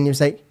lazy, and he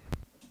was like,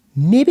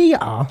 maybe you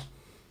are.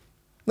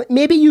 Like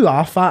maybe you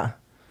are fat.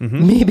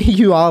 Mm-hmm. Maybe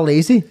you are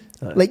lazy.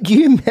 Like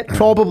you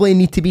probably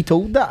need to be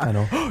told that. I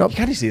know. You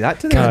can't say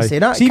that to them. Can't say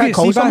that. Can't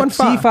call someone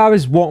fat. See if I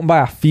was walking by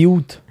a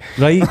field,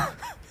 right,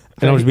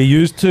 and I was being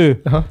used to,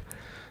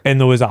 and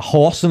there was a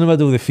horse in the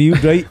middle of the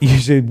field, right? You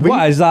say,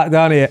 "What is that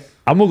down here?"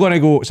 I'm not going to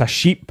go. It's a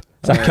sheep.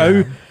 It's a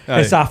cow.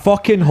 It's a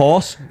fucking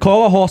horse.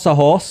 Call a horse a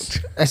horse.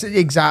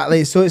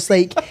 Exactly. So it's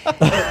like,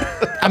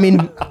 I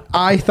mean,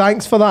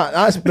 thanks for that.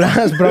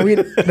 That's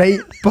brilliant, right?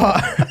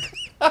 But.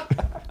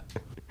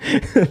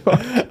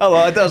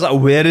 That's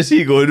like, where is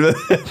he going with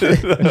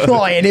it?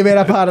 Not anywhere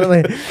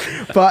apparently,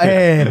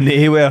 but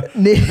nowhere.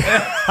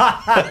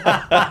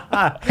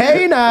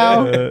 Hey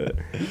now.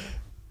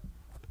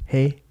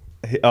 Hey.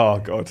 Oh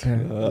God,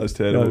 that was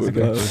terrible.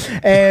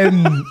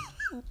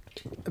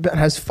 But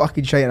his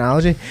fucking shite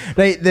analogy,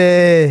 right?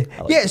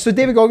 So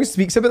David Goggins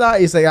speaks about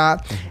that. He's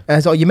like,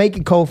 so you might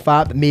get called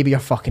fat, but maybe you're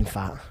fucking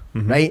fat,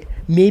 right?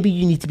 Maybe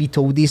you need to be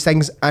told these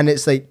things, and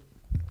it's like.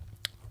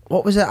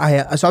 What was it?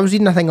 So I was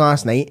reading a thing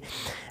last night,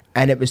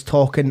 and it was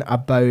talking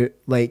about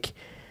like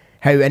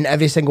how in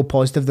every single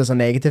positive there's a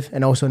negative,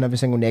 and also in every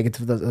single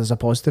negative there's a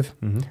positive.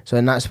 Mm-hmm. So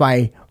and that's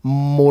why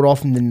more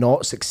often than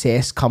not,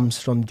 success comes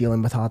from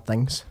dealing with hard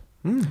things.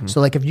 Mm-hmm. So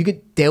like if you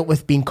get dealt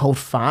with being called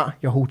fat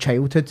your whole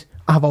childhood,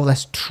 I have all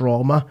this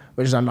trauma,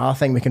 which is another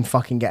thing we can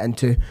fucking get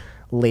into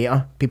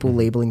later. People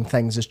labeling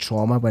things as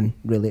trauma when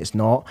really it's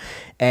not.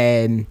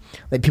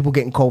 Like people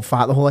getting called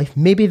fat the whole life.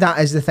 Maybe that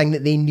is the thing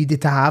that they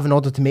needed to have in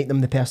order to make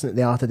them the person that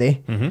they are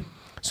today. Mm-hmm.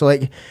 So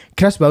like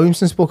Chris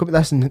Williamson spoke about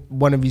this in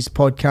one of his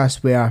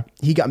podcasts where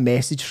he got a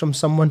message from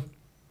someone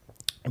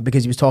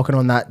because he was talking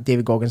on that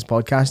David Goggins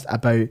podcast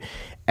about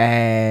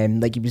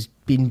like he was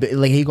being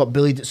like he got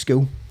bullied at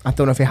school. I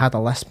don't know if he had a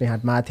lisp, he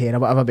had mad hair or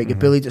whatever, but he got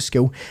bullied at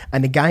school,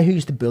 and the guy who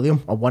used to bully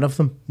him, or one of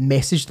them,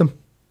 messaged him,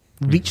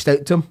 reached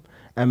out to him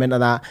and went to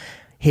that,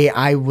 hey,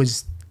 I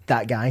was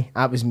that guy,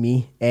 that was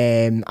me,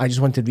 I just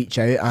want to reach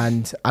out,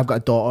 and I've got a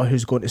daughter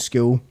who's going to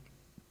school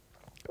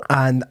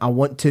and I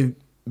want to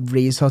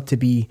raise her to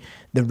be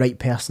the right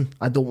person.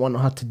 I don't want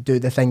her to do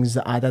the things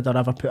that I did or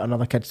ever put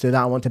another kid through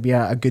that. I want to be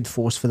a good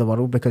force for the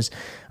world because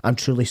I'm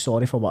truly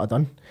sorry for what I've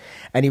done.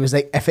 And he was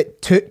like, if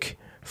it took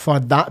for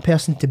that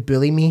person to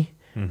bully me,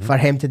 for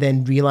him to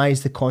then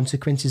realise the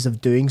consequences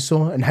of doing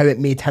so and how it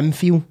made him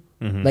feel,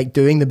 like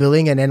doing the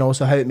bullying, and then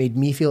also how it made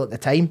me feel at the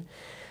time,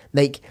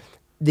 like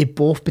they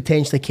both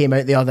potentially came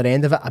out the other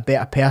end of it a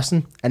better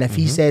person. And if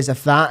he says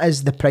if that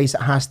is the price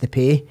it has to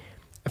pay,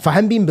 for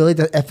him being bullied,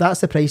 if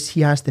that's the price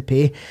he has to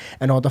pay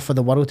in order for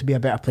the world to be a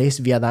better place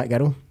via that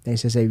girl, then he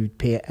says I would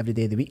pay it every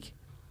day of the week.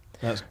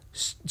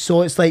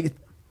 So it's like,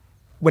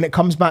 when it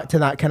comes back to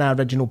that kind of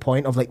original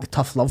point of like the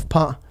tough love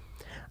part,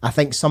 I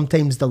think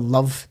sometimes the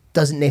love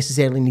doesn't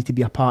necessarily need to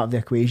be a part of the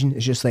equation.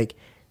 It's just like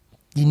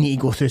you need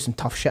to go through some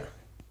tough shit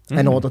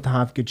in order to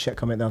have good shit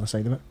come out the other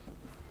side of it.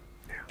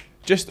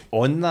 Just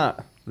on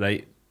that,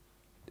 right,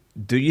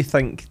 do you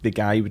think the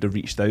guy would have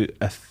reached out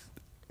if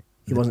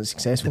he wasn't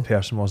successful? The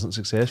person wasn't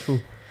successful?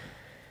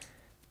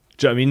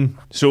 Do you know what I mean?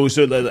 So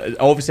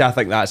obviously I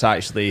think that's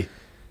actually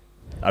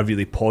a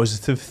really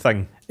positive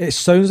thing. It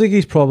sounds like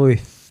he's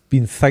probably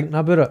been thinking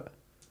about it,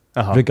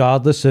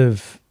 regardless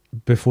of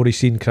before he's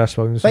seen Chris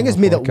Williams. I think it's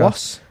made it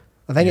worse.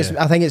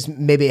 I think it's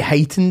maybe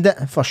heightened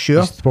it for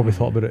sure. He's probably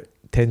thought about it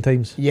 10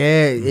 times.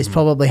 Yeah, it's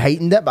probably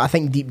heightened it, but I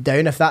think deep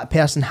down, if that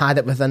person had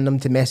it within them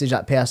to message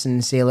that person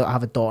and say, look, I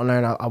have a daughter now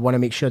and I want to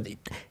make sure that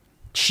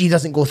she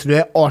doesn't go through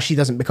it or she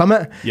doesn't become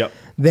it, Yep.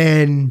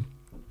 then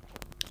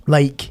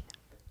like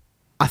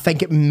I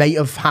think it might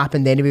have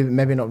happened anyway, but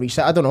maybe not reached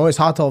it. I don't know. It's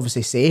hard to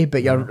obviously say,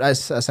 but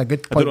that's a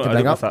good I point don't to know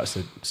bring if up. that's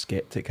the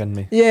skeptic in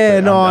me. Yeah,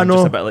 But no, I'm I know.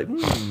 just a bit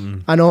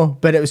like, I know,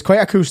 but it was quite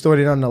a cool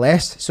story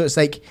nonetheless. So it's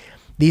like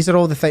these are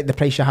all the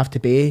price you have to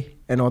pay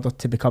in order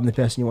to become the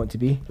person you want to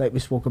be. Like we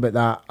spoke about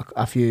that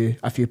a few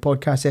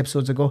podcast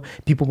episodes ago.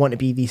 People want to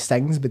be these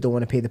things, but don't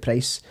want to pay the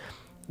price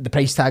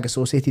tag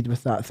associated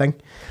with that thing.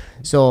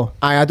 So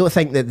I don't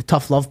think that the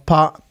tough love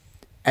part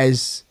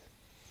is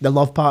the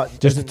love part.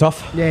 Just doesn't-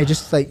 tough. Yeah,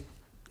 just like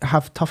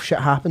have tough shit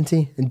happen to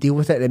you and deal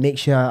with it. And it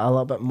makes you a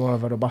little bit more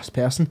of a robust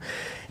person.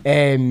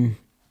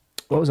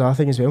 What was the other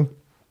thing as well?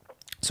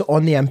 So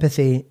on the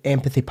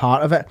empathy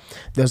part of it,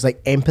 there's like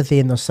empathy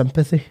and there's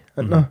sympathy,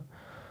 isn't there?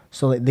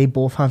 So like they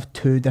both have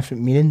two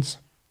different meanings.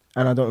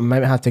 And I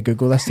might have to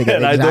Google this to get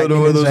and the I exact don't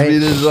know what those right.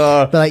 meanings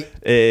are. But like,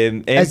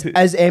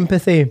 is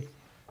empathy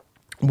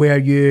where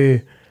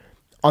you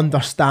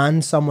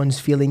understand someone's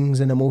feelings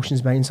and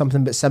emotions behind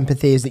something, but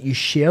sympathy is that you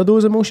share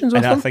those emotions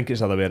with and I them? think it's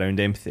the other way around.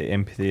 Empathy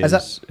Is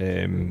is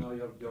No,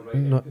 you're right.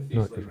 Not- Empathy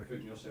not is like correct.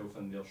 putting yourself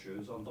in their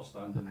shoes,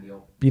 understanding their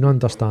Being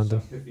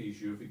understanding. sympathy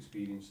is you've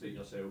experienced it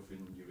yourself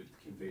and you would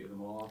convey to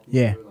them all.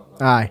 Yeah.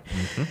 That. Aye.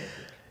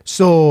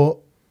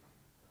 So,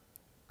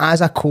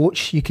 as a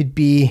coach, you could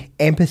be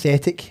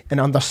empathetic and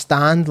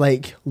understand,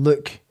 like,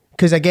 look,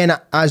 because again,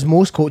 as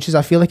most coaches,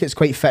 I feel like it's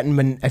quite fitting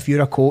when if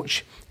you're a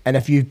coach and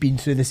if you've been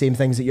through the same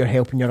things that you're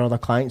helping your other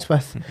clients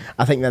with,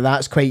 I think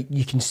that's quite,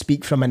 you can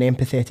speak from an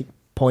empathetic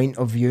point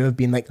of view of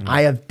being like,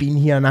 I have been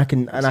here and I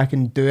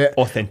can do it.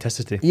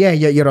 authenticity. Yeah,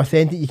 you're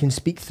authentic, you can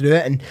speak through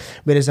it. And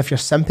whereas if you're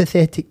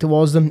sympathetic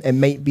towards them, it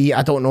might be,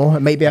 I don't know,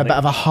 it might be a bit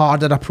of a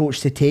harder approach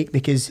to take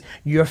because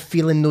you're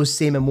feeling those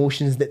same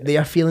emotions that they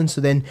are feeling.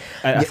 So then,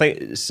 I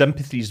think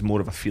sympathy is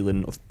more of a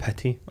feeling of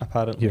pity,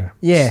 apparently. Yeah.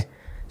 yeah.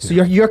 So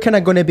you're kind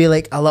of going to be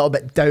like a little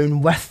bit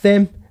down with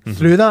them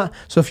through that.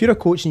 So if you're a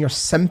coach and you're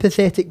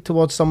sympathetic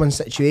towards someone's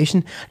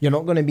situation, you're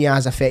not going to be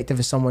as effective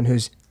as someone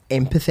who's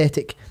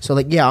empathetic. So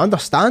like, yeah, I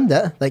understand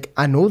it. Like,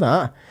 I know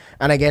that.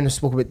 And again, I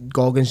spoke about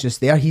Goggins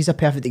just there. He's a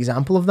perfect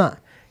example of that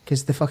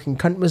because the fucking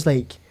cunt was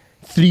like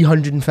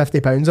 350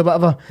 pounds or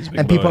whatever,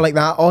 and people boy. like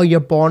that, oh, you're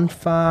born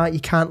fat, you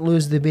can't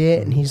lose the weight,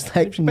 and he's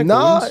like, big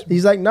nah, bones.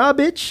 he's like, nah,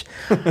 bitch,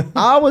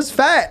 I was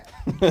fat.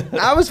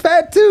 I was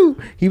fat too.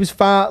 He was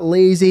fat,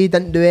 lazy,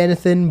 didn't do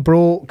anything,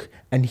 broke,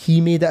 and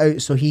he made it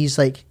out. So he's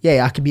like,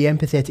 yeah, I could be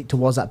empathetic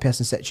towards that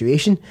person's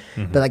situation,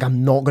 but like,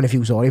 I'm not going to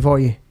feel sorry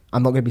for you.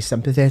 I'm not going to be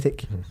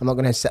sympathetic. I'm not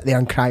going to sit there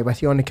and cry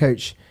with you on the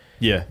couch.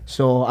 Yeah.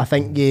 So I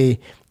think you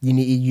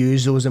need to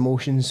use those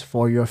emotions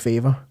for your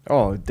favour.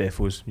 Oh,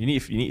 defos. You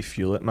need to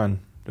fuel it, man.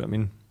 Do you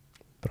know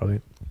what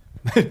Brilliant.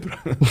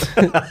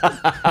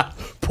 I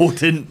mean?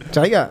 Potent.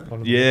 Do you like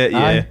that? Yeah, yeah.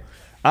 Aye.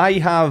 I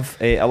have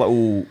a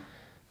little.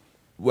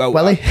 Well,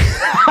 Willie?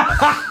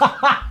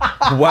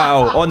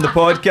 wow, on the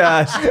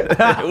podcast.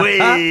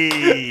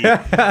 Whee!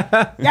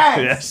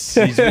 Yes!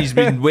 Yes, he's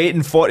been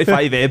waiting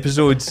 45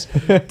 episodes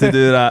to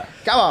do that.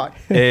 Come on.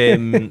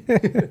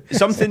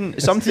 Something.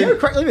 See how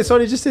quickly,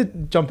 sorry, just to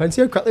jump in,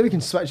 see how quickly we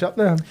can switch up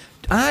now.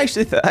 I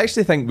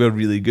actually think we're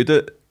really good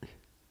at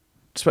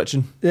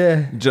switching. Yeah.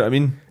 Do you know what I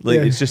mean? Like,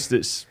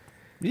 Yeah.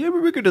 yeah,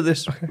 we're good at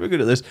this. We're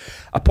good at this.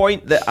 A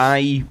point that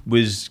I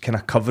was kind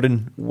of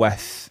covering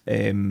with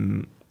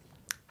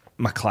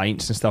my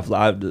clients and stuff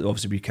like that.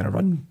 Obviously, we kind of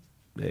run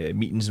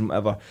meetings and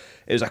whatever.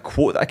 It was a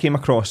quote that I came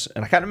across,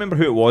 and I can't remember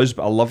who it was,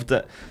 but I loved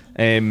it.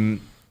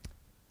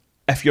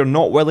 If you're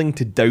not willing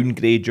to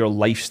downgrade your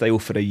lifestyle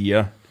for a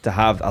year to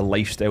have a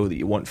lifestyle that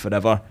you want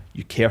forever,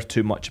 you care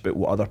too much about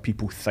what other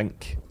people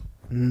think.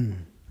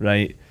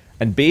 Right?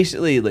 And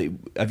basically, like,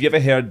 have you ever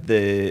heard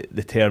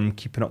the term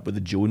keeping up with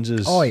the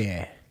Joneses? Oh,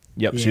 yeah.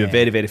 Yep, so Yeah. you're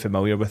very, very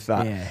familiar with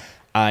that. Yeah.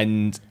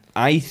 And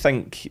I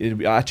think,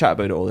 I chat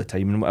about it all the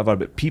time and whatever,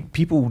 but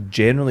people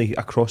generally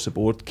across the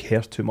board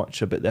care too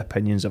much about the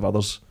opinions of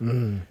others.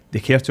 They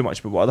care too much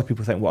about what other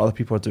people think, what other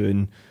people are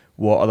doing,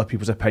 what other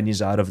people's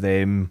opinions are of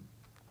them,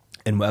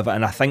 and whatever.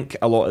 And I think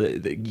a lot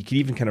of you can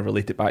even kind of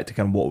relate it back to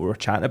kind of what we were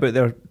chatting about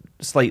there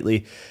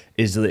slightly,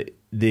 is that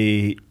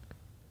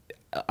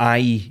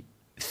I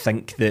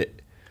think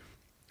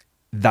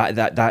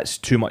that's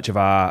too much of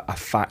a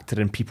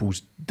factor in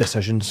people's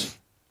decisions.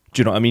 Do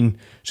you know what I mean?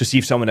 So see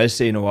if someone is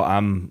saying, oh,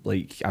 I'm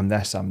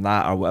this, I'm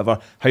that, or whatever,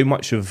 how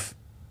much of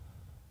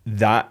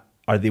that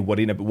are they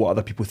worrying about what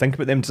other people think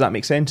about them? Does that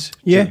make sense?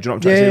 Yeah. Do you know what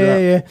I'm trying to say with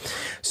that? Yeah.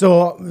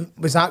 So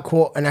was that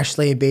quote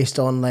initially based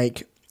on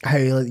like how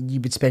you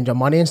would spend your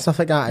money and stuff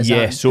like that?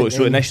 So it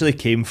initially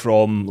came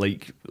from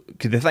like,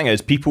 because the thing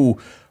is, people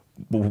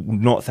will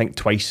not think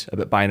twice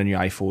about buying a new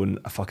iPhone,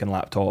 a fucking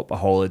laptop, a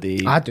holiday.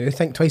 I do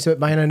think twice about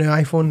buying a new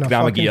iPhone.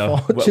 Gram of gear.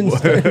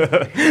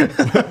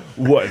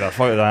 What the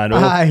fuck do I know?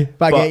 Aye,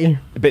 but I get you.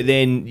 But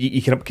then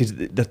you can, because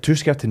they're too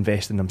scared to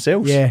invest in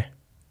themselves. Yeah.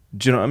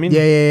 Do you know what I mean?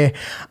 Yeah.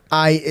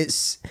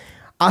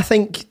 I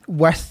think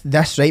with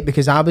this, right,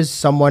 because I was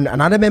someone,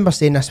 and I remember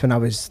saying this when I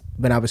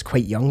was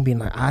quite young, being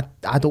like,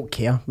 I don't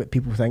care what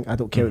people think. I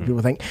don't care what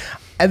people think.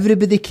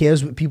 Everybody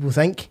cares what people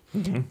think.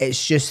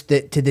 It's just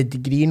that to the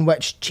degree in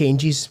which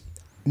changes,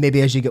 maybe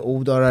as you get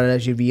older or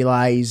as you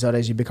realise or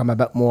as you become a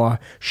bit more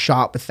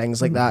sharp with things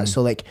like that.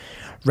 So like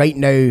right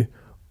now,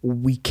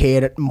 we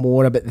care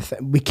more about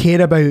we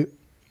care about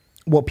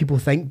what people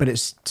think, but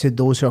it's to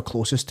those who are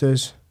closest to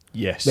us.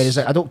 Yes. Whereas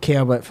like, I don't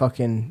care what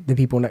fucking the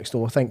people next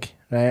door think,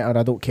 right? Or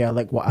I don't care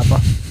like whatever.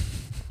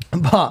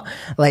 But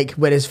like,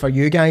 whereas for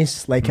you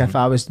guys, like if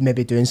I was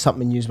maybe doing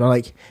something, you were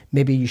like,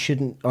 maybe you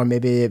shouldn't, or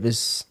maybe it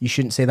was you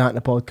shouldn't say that in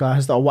the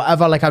podcast or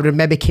whatever. Like I would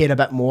maybe care a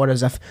bit more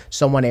as if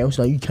someone else,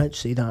 like you can't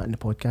say that in the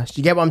podcast.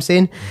 You get what I'm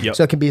saying? Yep.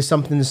 So it can be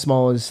something as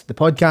small as the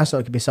podcast,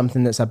 or it could be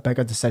something that's a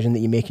bigger decision that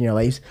you make in your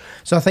lives.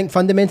 So I think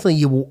fundamentally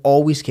you will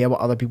always care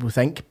what other people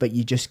think, but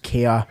you just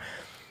care.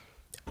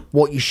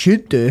 What you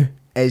should do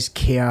is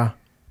care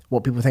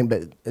what people think,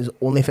 but is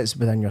only if it's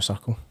within your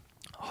circle.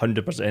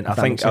 100%. I that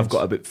think makes I've sense.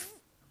 got about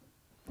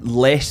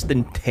less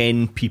than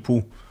 10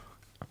 people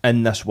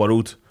in this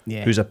world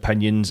whose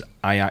opinions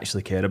I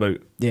actually care about.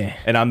 Yeah.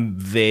 And I'm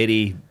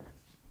very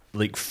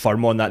like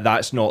firm on that.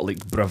 That's not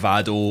like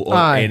bravado or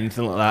Aye.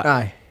 anything like that.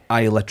 Aye.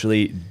 I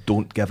literally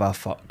don't give a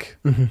fuck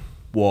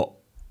what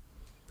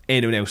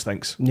anyone else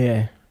thinks.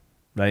 Yeah.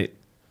 Right?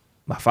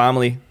 My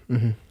family,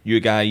 you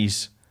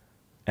guys,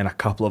 and a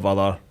couple of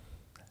other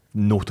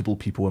notable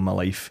people in my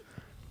life.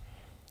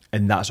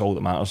 And that's all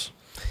that matters.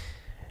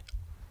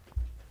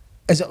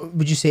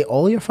 Would you say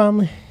all your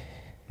family?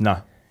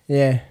 Nah.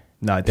 Yeah.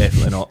 Nah,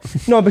 definitely not.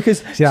 No, because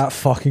See that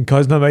fucking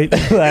cousin of mine?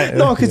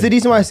 no, because the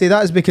reason why I say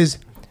that is because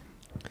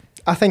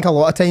I think a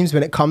lot of times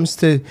when it comes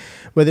to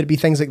whether it be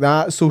things like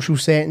that, social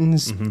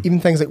settings, even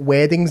things like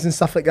weddings and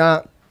stuff like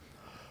that,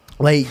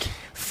 like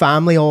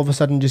family all of a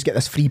sudden just get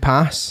this free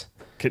pass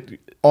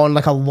on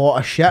like a lot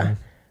of shit.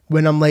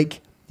 When I'm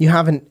like, you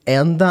haven't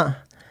earned that.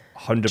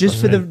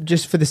 100%.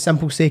 Just for the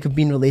simple sake of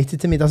being related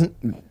to me doesn't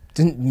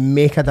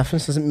make a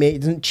difference.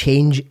 Doesn't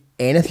change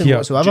anything Yeah,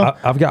 whatsoever.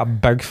 I've got a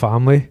big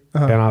family,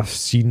 and I've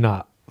seen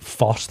that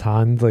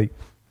firsthand, like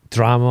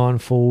drama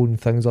unfold and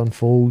things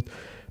unfold,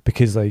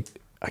 because like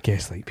I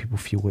guess like people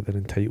feel like they're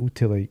entitled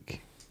to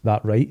like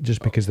that right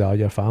just because they are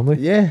your family.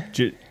 Yeah.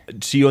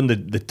 See, on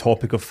the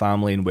topic of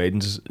family and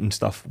weddings and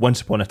stuff,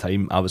 once upon a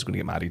time I was going to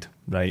get married,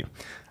 right?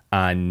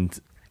 And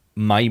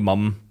my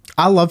mum,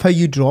 I love how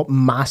you drop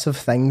massive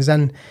things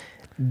in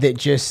that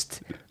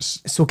just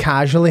so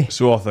casually.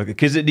 so often,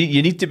 because you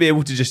need to be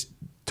able to just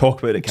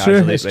talk about it True,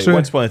 casually. it's Right? true.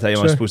 Once upon a time I was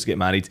True. supposed to get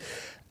married,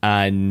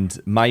 and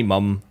my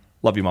mum,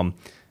 love you mum,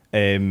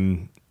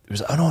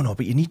 was like, oh no,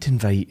 but you need to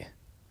invite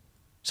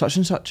such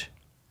and such.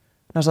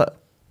 And I was like,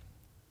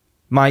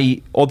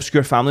 my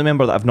obscure family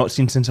member that I've not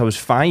seen since I was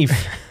 5,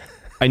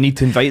 I need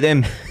to invite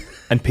them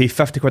and pay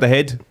 50 quid a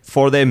head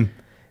for them,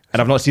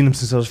 and I've not seen them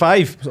since I was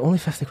 5. Was it only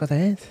 50 quid a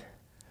head?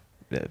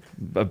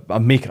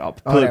 I'm making it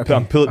up. Oh, right, okay.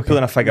 I'm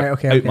pulling a figure Right,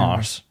 okay, out okay. my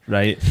arse,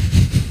 right?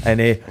 And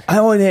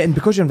and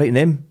because you're inviting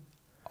them,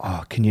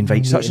 can you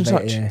invite such and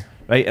such? Yeah.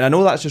 Right? And I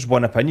know that's just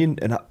one opinion,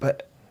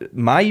 but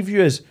my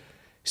view is,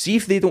 see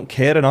if they don't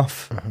care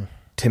enough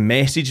to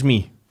message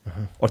me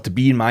or to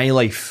be in my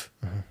life,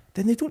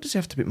 then they don't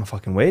deserve to be at my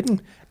fucking wedding.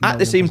 At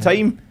the same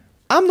time,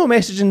 I'm not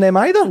messaging them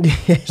either.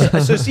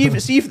 So see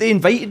if they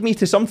invited me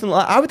to something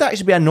like that, I would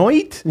actually be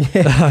annoyed.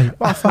 Oh,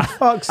 for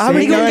fuck's I would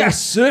sake, go man. get a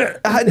suit.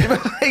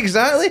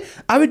 Exactly.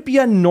 I would be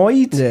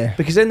annoyed, Yeah.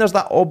 because then there's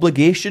that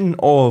obligation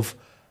of,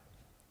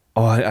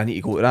 I need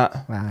to go to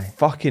that. Aye.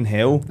 Fucking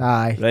hell.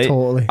 Aye, Right?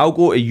 totally. I'll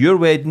go to your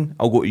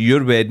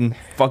wedding.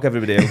 Fuck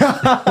everybody else.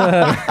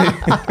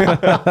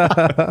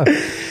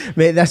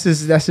 Mate, this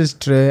is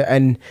true,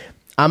 and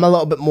I'm a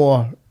little bit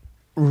more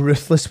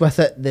ruthless with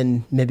it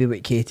than maybe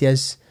what Katie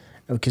is,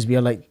 because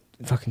we're like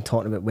fucking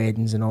talking about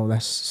weddings and all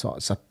this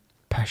sorts of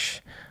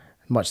pish,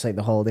 much like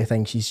the holiday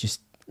thing. She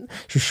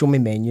showed me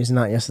menus and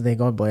that yesterday.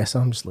 God bless her.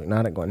 I'm just looking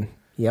at it, going,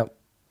 yep,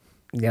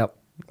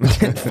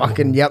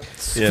 fucking yep.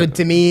 It's Yeah. food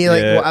to me,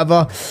 like Yeah.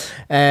 whatever.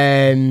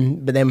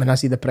 But then when I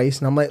see the price,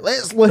 and I'm like,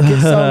 let's look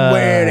at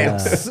somewhere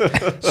else.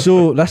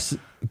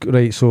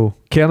 So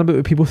caring about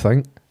what people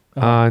think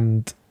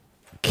and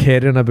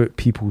caring about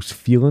people's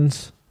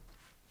feelings,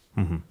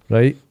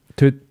 right?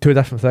 Two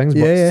different things,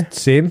 but Yeah.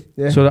 same.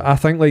 Yeah. So I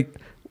think like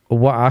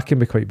what I can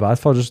be quite bad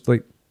for, just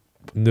like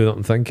now that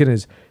I'm thinking,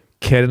 is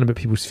caring about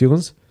people's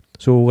feelings.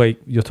 So like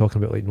you're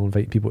talking about like no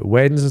inviting people to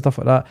weddings and stuff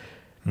like that.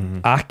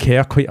 I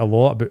care quite a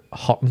lot about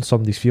hurting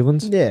somebody's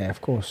feelings, Yeah, of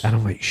course. and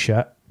I'm like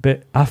shit.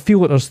 But I feel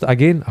like there's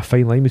again a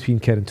fine line between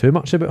caring too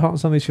much about hurting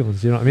somebody's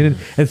feelings. You know what I mean?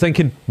 And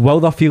thinking, will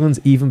their feelings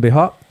even be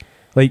hurt?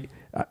 Like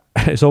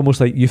it's almost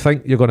like you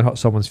think you're going to hurt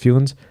someone's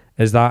feelings.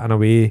 Is that in a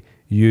way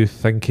you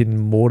thinking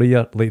more of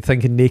your, like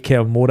thinking they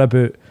care more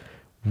about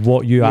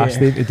what you ask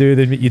them to do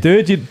than what you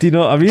do? Do you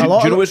know what I mean? A Do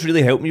lot you know of- what's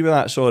really helped me with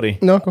that? Sorry,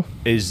 No, go.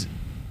 is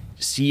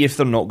see if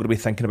they're not going to be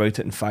thinking about it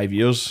in 5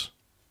 years.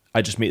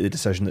 I just make the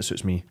decision that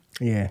suits me.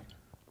 Yeah.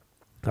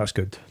 That's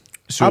good.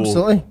 So,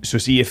 Absolutely. So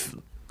see if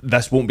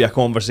this won't be a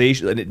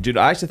conversation. And do you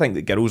know, I actually think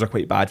that girls are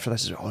quite bad for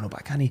this. Oh no,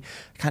 but I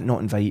can't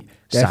not invite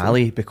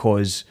Sally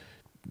because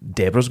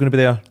Deborah's going to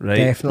be there, right?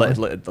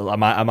 Definitely.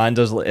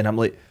 Amanda's, and I'm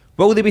like,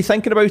 will they be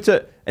thinking about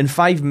it in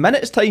 5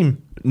 minutes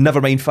time?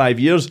 Never mind 5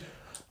 years.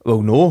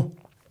 Well, no.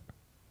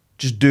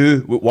 Just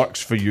do what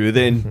works for you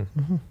then.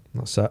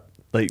 That's it.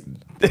 Like,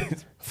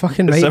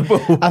 Fucking right. simple.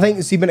 I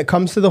think, see, when it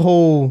comes to the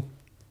whole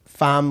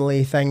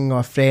family thing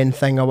or friend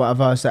thing or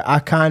whatever, it's like I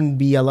can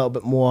be a little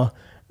bit more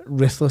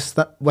ruthless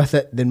with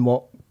it than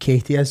what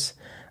Katie is.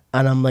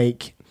 And I'm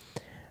like,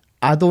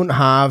 I don't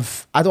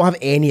have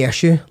any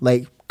issue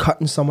like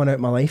cutting someone out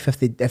of my life if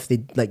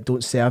they like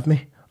don't serve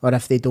me, or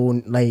if they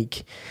don't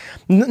like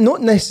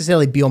not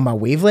necessarily be on my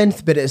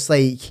wavelength, but it's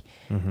like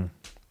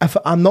if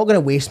I'm not going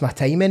to waste my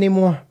time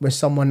anymore with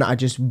someone that I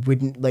just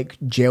wouldn't like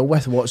gel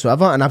with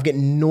whatsoever, and I've got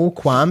no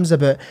qualms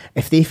about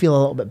if they feel a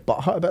little bit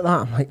butthurt about that.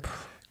 I'm like,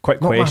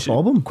 quick not question. my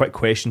problem. Quick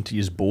question to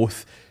you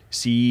both.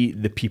 See,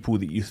 the people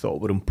that you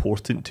thought were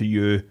important to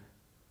you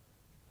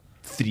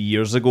 3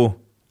 years ago,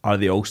 are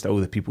they all still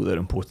the people that are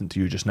important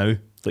to you just now?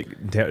 Like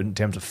in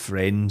terms of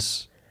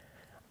friends?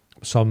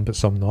 Some, but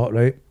some not,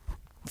 right?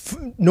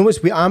 No,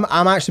 it's weird. I'm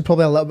actually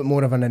probably a little bit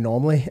more of an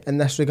anomaly in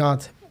this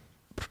regard.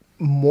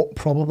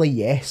 Probably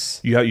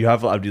yes. You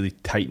have like a really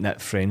tight knit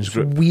friends It's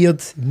group.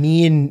 weird.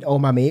 Me and all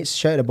my mates,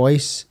 shout out the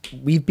boys,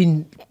 we've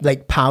been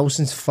like pals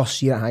since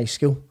first year at high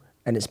school,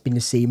 and it's been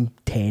the same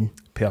 10.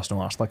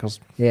 Personal arse lickers.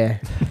 Yeah.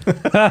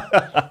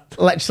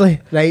 Literally,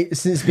 right?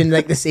 Since it's been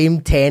like the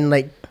same 10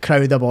 like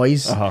crowd of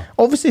boys.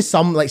 Obviously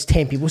some like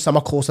 10 people, some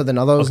are closer than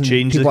others. I'll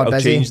change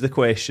the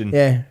question.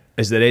 Yeah.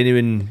 Is there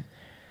anyone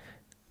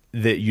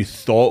that you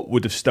thought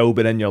would have still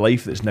been in your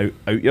life that's now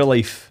out your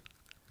life?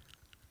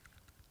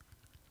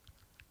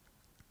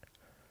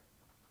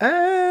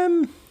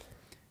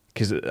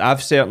 Because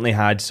I've certainly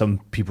had some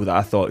people that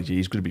I thought,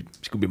 he's going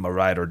to be my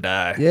ride or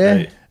die. Yeah.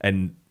 Right?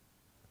 And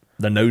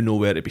they're now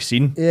nowhere to be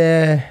seen.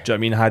 Yeah. Do you know what I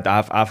mean?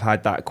 I've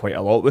had that quite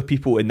a lot with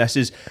people, and this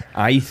is,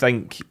 I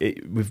think,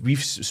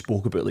 we've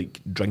spoke about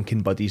like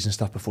drinking buddies and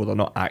stuff before. They're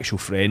not actual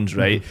friends,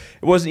 right?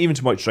 It wasn't even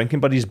so much drinking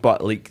buddies,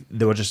 but like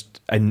they were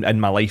just in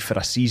my life for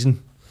a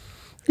season.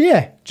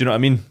 Yeah. Do you know what I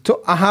mean?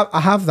 So I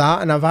have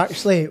that, and I've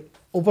actually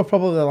over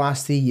probably the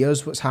last 3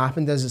 years, what's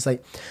happened is it's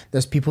like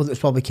there's people that's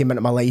probably came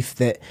into my life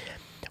that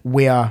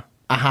where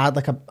I had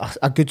like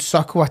a good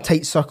circle, a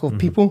tight circle of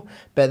people,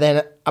 but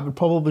then I would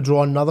probably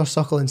draw another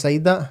circle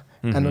inside that,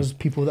 and there's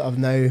people that I've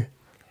now,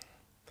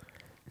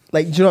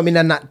 like, do you know what I mean?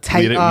 In that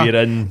tighter,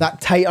 that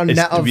tighter knit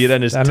of, we're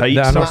in his tight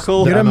inner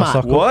circle. You're in my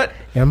circle. What?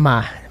 You're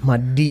my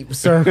deep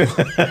circle.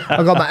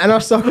 I got my inner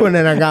circle and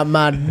then I got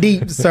my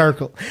deep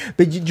circle.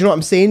 But do you know what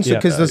I'm saying? So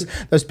because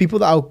there's people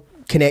that I'll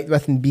connect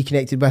with and be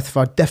connected with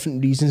for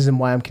different reasons than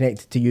why I'm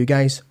connected to you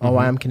guys, or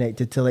why I'm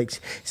connected to like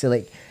say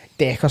like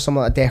Deck or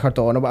something like Deck or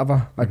Dawn or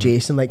whatever, or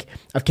Jason. Like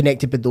I've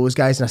connected with those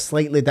guys in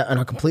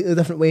a completely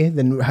different way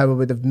than how I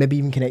would have maybe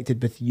even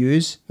connected with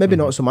yous. Maybe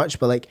not so much,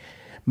 but like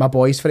my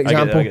boys, for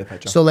example. I get the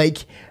picture. So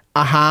like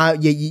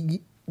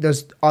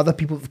there's other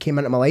people that came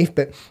into my life,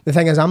 but the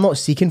thing is I'm not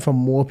seeking for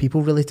more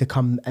people really to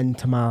come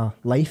into my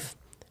life.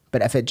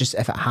 But if it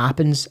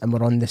happens and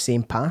we're on the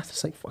same path,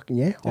 it's like fucking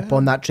yeah, hop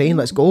on that train,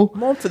 let's go.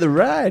 I'm on for the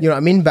ride. You know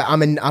what I mean? But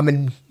I'm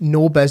in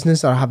no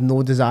business or have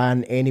no desire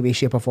in any way,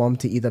 shape or form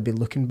to either be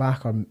looking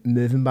back or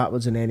moving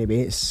backwards in any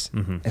way. It's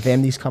if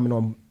anybody's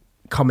coming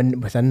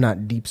within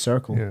that deep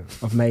circle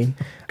of mine,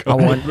 I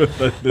want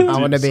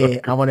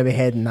to be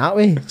heading that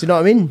way. Do you know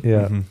what I mean?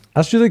 Yeah,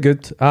 that's really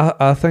good.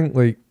 I think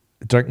like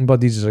drinking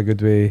buddies is a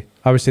good way.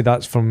 I would say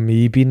that's for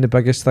me being the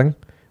biggest thing,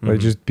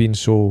 like just being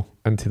so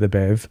into the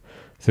bev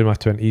through my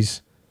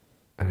 20s,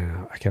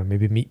 and I can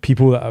maybe meet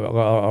people that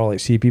are like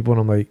see people,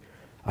 and I'm like,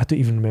 I don't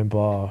even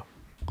remember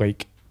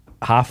like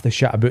half the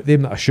shit about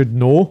them that I should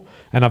know,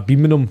 and I've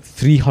been with them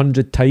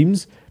 300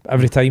 times, but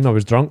every time I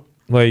was drunk,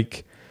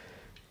 like.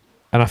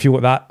 And I feel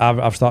like that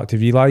I've started to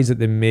realise that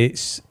the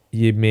mates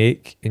you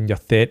make in your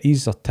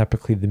 30s are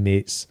typically the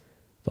mates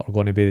that are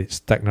going to be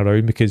sticking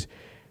around, because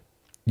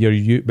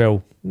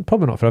well,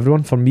 probably not for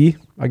everyone. For me,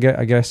 I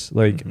guess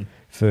like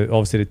for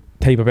obviously the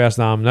type of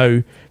person I am now,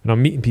 when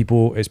I'm meeting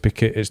people,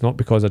 it's not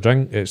because I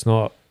drink. It's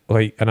not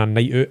like in a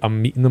night out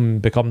I'm meeting them,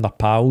 becoming their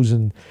pals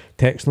and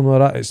texting them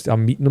like that.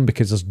 I'm meeting them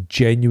because there's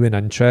genuine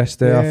interest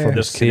there for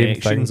the same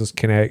things. There's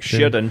connection,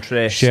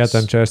 shared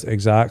interest,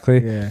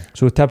 exactly. Yeah.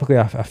 So typically,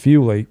 I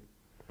feel like.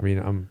 I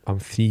mean, I'm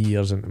 3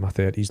 years into my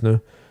 30s now.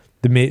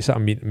 The mates that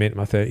I'm meeting in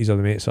my 30s are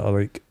the mates that are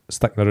like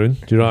sticking around.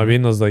 Do you know what I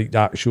mean? There's like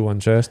actual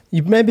interest.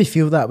 You maybe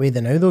feel that way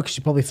now though, because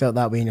you probably felt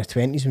that way in your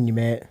 20s when you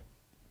met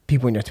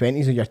people in your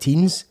 20s or your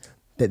teens,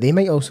 that they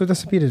might also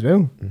disappear as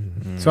well.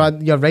 So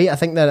you're right. I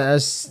think that it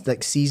is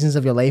like seasons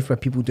of your life where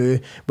people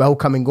will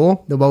come and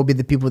go. There will be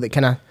the people that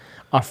kind of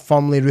are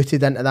firmly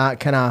rooted into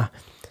that kind of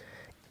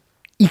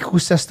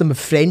ecosystem of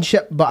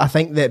friendship, but I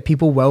think that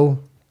people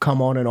will come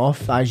on and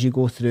off as you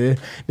go through,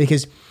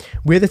 because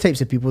we're the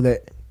types of people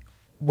that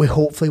we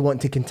hopefully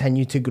want to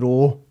continue to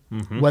grow,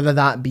 whether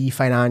that be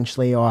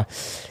financially or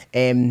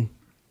I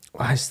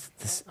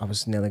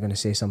was nearly going to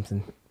say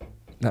something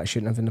that I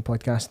shouldn't have in the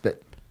podcast,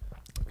 but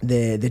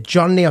the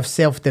journey of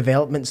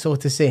self-development, so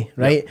to say,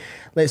 right?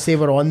 Let's say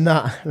we're on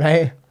that,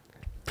 right?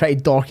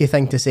 Pretty dorky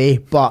thing to say,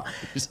 but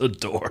It's a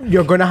door.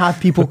 you're going to have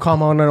people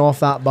come on and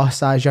off that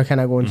bus as you're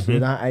kind of going through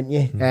that, aren't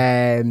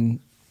you?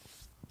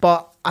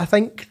 But I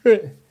think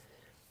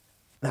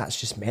that's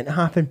just meant to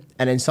happen.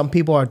 And then some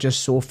people are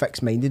just so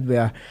fixed-minded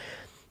where,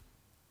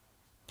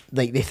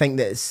 like, they think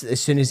that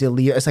as soon as they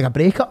leave, it's like a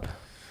breakup.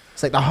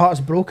 It's like their heart's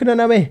broken in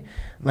a way.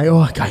 Like,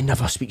 oh, a guy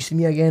never speaks to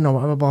me again, or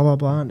whatever, blah, blah,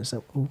 blah. And it's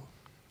like, oh.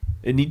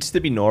 It needs to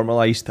be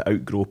normalised to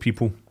outgrow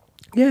people.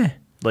 Yeah.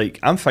 Like,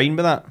 I'm fine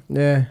with that.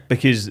 Yeah.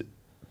 Because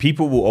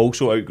people will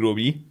also outgrow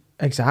me.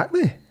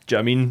 Exactly. Do you know what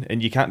I mean?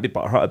 And you can't be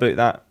butthurt about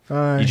that.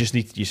 Aye. You just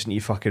need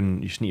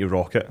to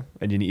rock it,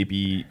 and you need to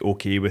be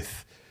okay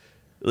with.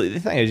 Like, the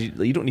thing is,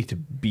 you don't need to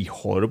be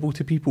horrible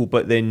to people,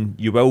 but then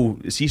you will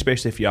see,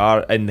 especially if you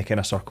are in the kind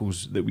of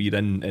circles that we're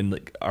in, and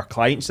like our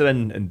clients are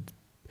in, and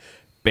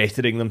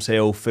bettering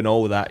themselves and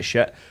all that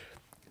shit.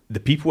 The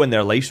people in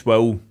their lives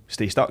will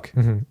stay stuck.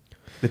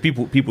 The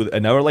people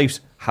in our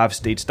lives have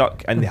stayed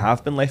stuck, and they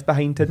have been left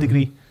behind to a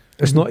degree.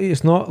 It's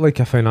not like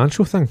a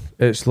financial thing.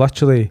 It's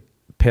literally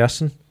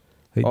person,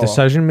 like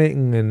decision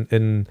making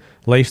and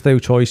lifestyle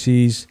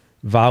choices,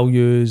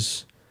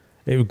 values.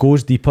 It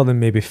goes deeper than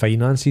maybe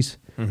finances.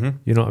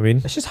 You know what I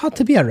mean? It's just hard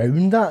to be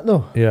around that,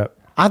 though. Yeah.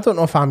 I don't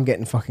know if I'm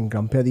getting fucking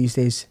grumpier these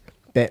days,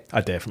 but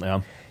I definitely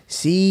am.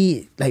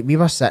 see, like we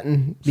went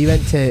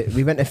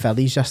to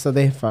Phillies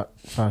yesterday for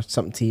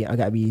something to eat. I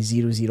got a wee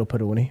 0-0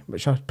 Peroni,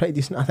 which are pretty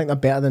decent. I think they're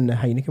better than the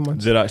Heineken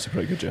ones. They're actually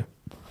pretty good, yeah.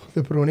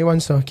 The Peroni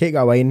ones. So Kate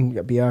got a wine,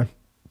 got beer,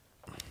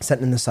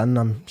 sitting in the sun.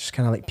 I'm just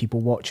kind of like people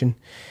watching.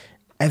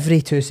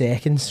 Every 2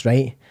 seconds,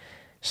 right?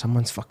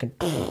 Someone's fucking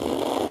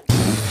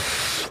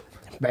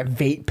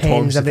vape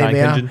pens Tom's the tank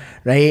everywhere, engine.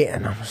 right?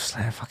 And I'm just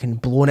like fucking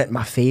blowing it in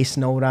my face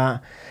and all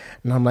that.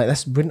 And I'm like,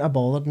 this wouldn't have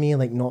bothered me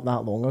like not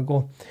that long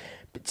ago.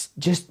 But it's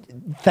just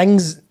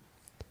things,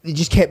 they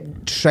just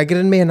kept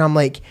triggering me, and I'm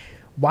like,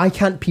 why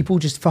can't people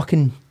just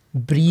fucking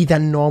breathe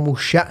in normal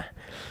shit?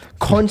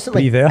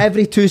 Constantly, Breathe air.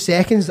 every 2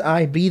 seconds,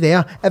 I breathe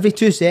air. Every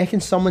 2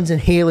 seconds, someone's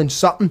inhaling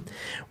something,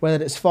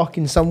 whether it's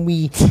fucking some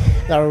wee,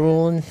 they're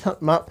rolling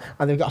something up,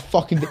 and they've got a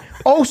fucking.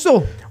 Also,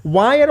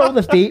 why are all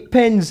the vape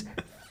pens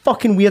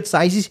fucking weird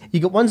sizes?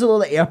 You got ones that look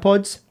like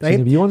AirPods, right?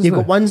 the wee ones, You've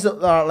though. got ones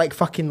that are like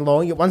fucking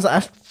long. You've got ones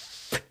like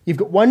this. You've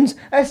got ones.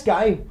 This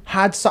guy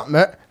had something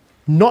out,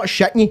 not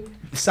shitting you,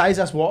 the size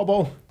of this water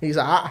bottle. He's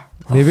like, ah.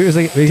 Maybe it was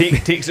like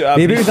Takes it out of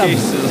maybe it was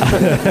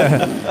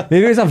briefcase.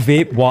 maybe it was a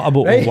vape water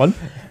bottle Right. one.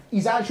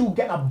 He's actually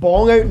getting a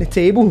bong out on the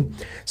table,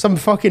 some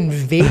fucking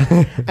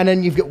vape, and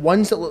then you've got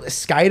ones that look like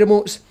Sky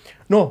remotes.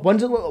 No,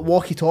 ones that look like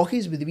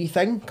walkie-talkies with the wee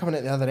thing coming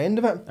at the other end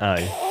of it.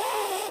 Aye.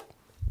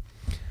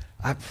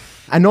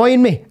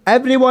 Annoying me.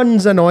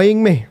 Everyone's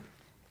annoying me.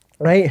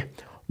 Right?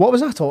 What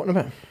was I talking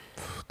about?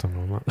 Don't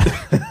know, man.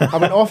 I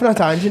went off on a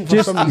tangent for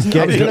Just some reason.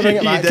 get- I was going to bring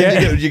it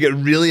back. You get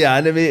really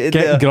animated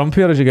there. Getting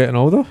grumpier as you're getting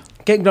older.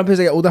 Getting grumpy as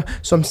I get older.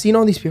 So I'm seeing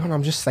all these people and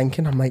I'm just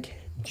thinking, I'm like,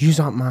 yous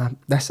aren't my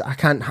this. I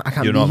can't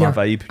You're be not my here.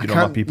 vibe. I You're not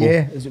my can't- people.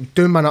 Yeah, it was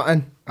doing my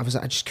nothing. I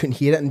just couldn't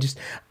hear it, and just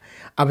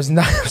I was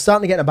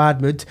starting to get in a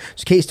bad mood.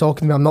 So Kate's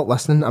talking to me, I'm not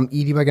listening. I'm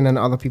earwigging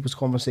into other people's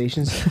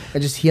conversations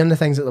and just hearing the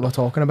things that they were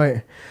talking about.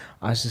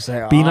 I was just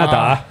like, Being a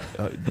da.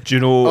 Do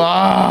you know,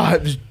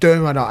 it was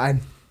doing my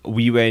nothing.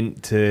 we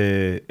went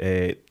to,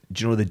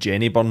 do you know the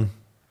Jenny Burn?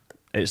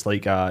 It's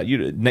like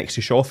next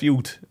to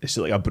Schofield. It's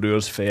like a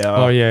brewer's fair.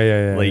 Oh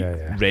yeah.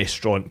 Like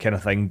restaurant kind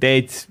of thing.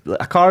 Dead,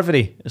 like a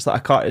carvery. It's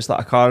like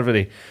a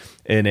carvery,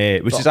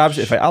 and which is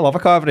absolutely fine. I love a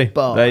carvery.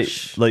 Bosh.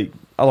 Right, like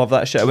I love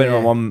that shit. I went with Yeah.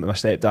 my mum, my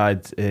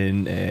stepdad,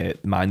 and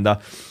Amanda,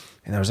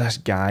 and there was this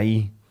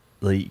guy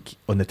like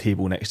on the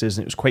table next to us,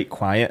 and it was quite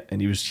quiet.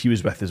 And he was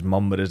with his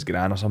mum or his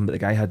gran or something. But the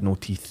guy had no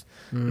teeth.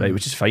 Right,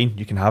 which is fine.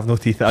 You can have no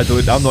teeth. I'm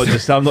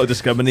not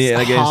discriminating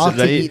It's against hard it.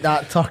 to Right. eat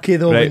that turkey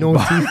though Right, with no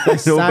but- teeth.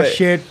 It's No, that but-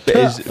 shit.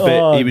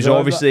 But he was God,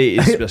 obviously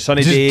it's a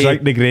sunny Just day.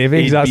 drink the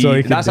gravy. He'd That's all he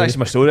be- could that's do. actually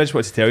my story. I just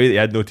want to tell you that he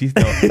had no teeth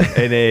now.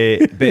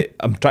 And but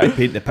I'm trying to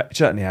paint the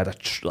picture, and he had a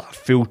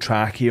full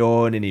trachea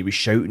on, and he was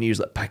shouting. He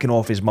was like picking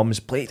off his mum's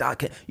plate.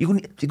 You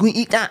going to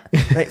eat that?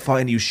 Right,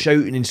 fine. And he was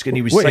shouting and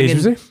he was What singing. age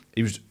was he?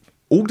 He was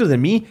older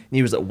than me, and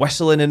he was like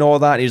whistling and all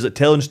that. And he was like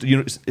telling,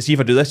 see if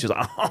I do this. He was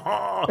like,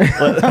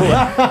 like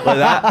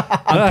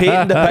that. I'm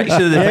painting the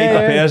picture of the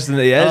type of person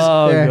that he is.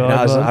 Oh, Yeah. God, And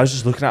I man. was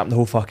just looking at him the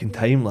whole fucking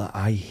time, like,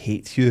 I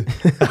hate you.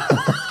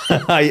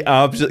 I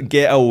absolutely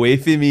get away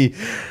from me.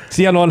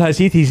 See, and on his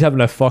heat, he's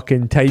having a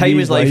fucking time. Time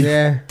is life.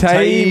 Yeah.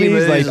 Time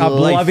is like is life.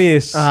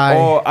 oblivious. Aye.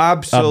 Oh,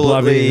 absolutely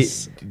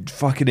Oblivious.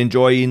 fucking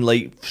enjoying,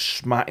 like,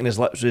 smacking his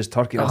lips with his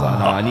turkey. And I was like,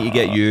 no, I need to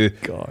get you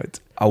God.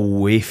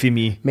 away from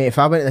me. Mate, if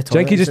I went to the Do you toilet,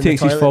 think he just in the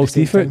takes his toilet false at the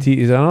teeth same out time- to eat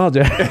his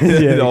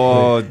energy? Yeah.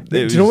 No,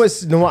 it Do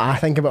was- you know what I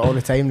think about all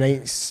the time,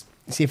 right?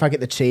 See if I get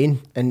the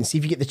chain, and see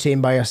if you get the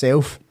chain by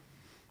yourself,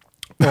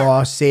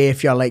 or say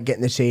if you're like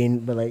getting the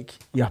chain with like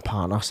your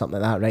partner or something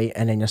like that, right?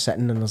 And then you're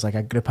sitting and there's like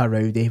a group of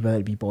rowdy, whether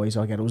it be boys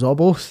or girls or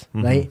both,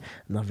 right?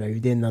 And they're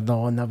rowdy and they're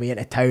on their way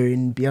into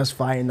town, beers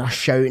flying, they're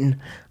shouting.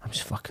 I'm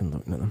just fucking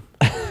looking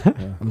at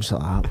them. I'm just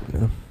like that, looking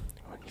at them.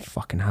 Going, you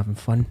fucking having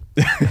fun.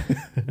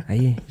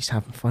 Aye, he's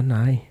having fun,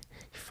 aye.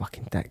 You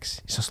fucking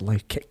dicks. He's just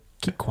like,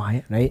 keep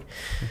quiet, right?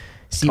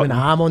 See, when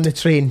I'm on the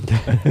train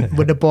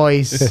with the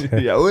boys,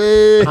 Yeah,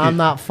 wait. I'm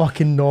that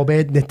fucking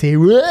knobhead in the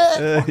table.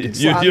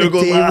 You're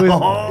going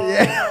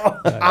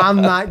I'm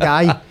that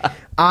guy.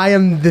 I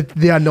am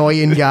the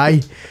annoying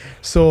guy.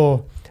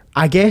 So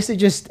I guess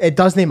it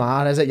doesn't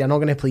matter, is it? You're not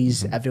going to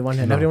please everyone,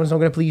 and everyone's not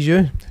going to please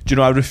you. Do you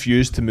know I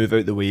refuse to move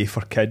out the way for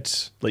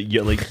kids, like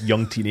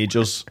young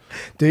teenagers?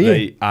 Do you?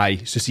 Right, aye.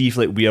 So see if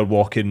like we are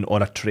walking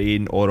on a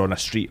train or on a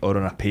street or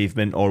on a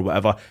pavement or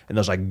whatever, and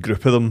there's a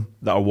group of them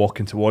that are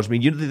walking towards me.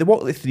 You know, they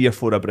walk like 3 or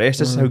 4 abreast.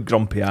 This is how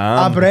grumpy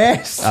I am.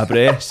 Abreast.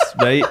 Abreast,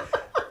 right?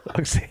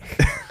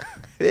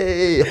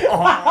 Hey.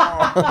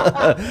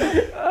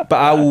 But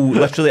I will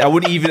literally, I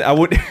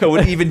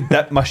wouldn't even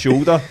dip my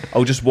shoulder.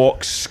 I'll just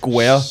walk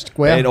square.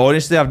 And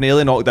honestly, I've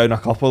nearly knocked down a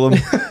couple of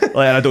them.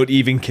 Like, and I don't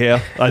even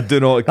care. I do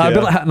not care. I'd be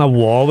like hitting a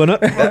wall in it.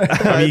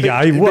 I mean,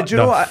 guy, what do you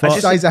know what? The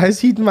size of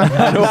his head, man.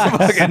 I know,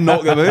 I can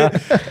knock them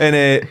out.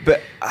 And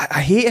but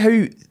I hate how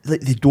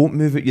like they don't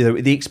move it the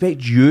way. They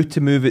expect you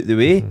to move it the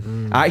way.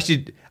 I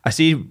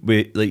say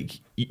with like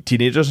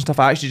teenagers and stuff,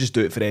 I actually just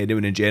do it for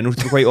anyone in general,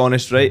 to be quite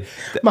honest, right?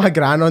 My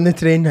gran on the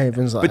train,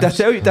 everyone's like, But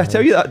did I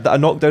tell you that I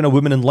knocked down a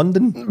woman in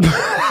London?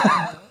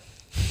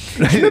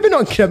 you maybe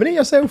not incriminate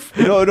yourself.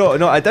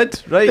 No, I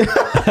did, right?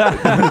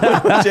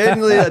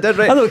 Genuinely, I did,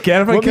 right? I don't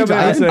care if I What come were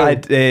you out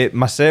driving?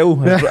 myself.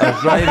 I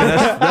was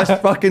driving this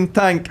fucking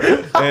tank.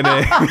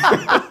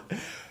 And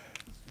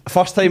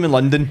first time in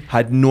London,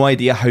 had no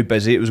idea how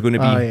busy it was going to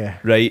be, Oh, yeah.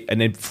 right? And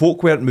then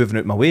folk weren't moving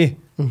out my way.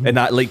 And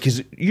that, like,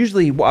 because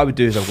usually what I would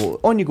do is I go,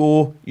 on you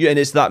go, and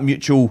it's that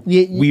mutual,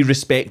 we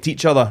respect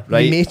each other,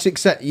 right? You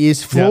matrix it, you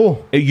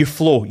flow. You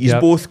flow. You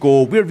both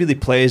go, we're really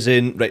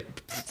pleasant, right?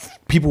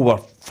 People were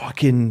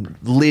fucking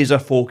laser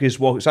focused.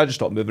 So I just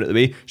stopped moving it the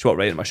way. She walked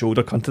right at my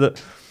shoulder, cunted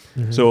it.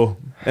 So,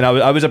 and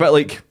I was a bit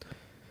like,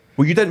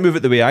 well, you didn't move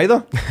it the way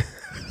either.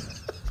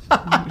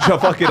 Your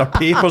fucking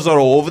papers are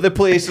all over the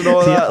place and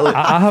all that. Like,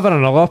 I have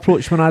another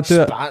approach when I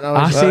do it.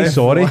 I say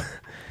sorry.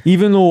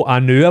 Even though I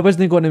knew I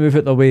wasn't going to move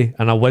it the way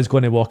and I was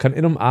going to walk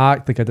into them, I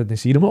act like I didn't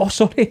see them. Oh,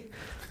 sorry.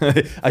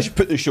 I should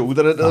put the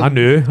shoulder into them. I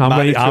knew. I'm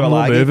Married like, to a I'm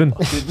not laggy. moving.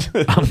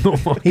 I'm not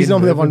fucking He's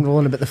normally the moving. one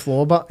rolling about the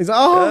floor, but he's like,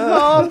 oh,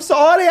 no, I'm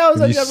sorry, I was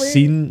Have on you your way.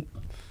 seen?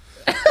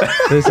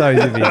 This how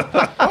you mean.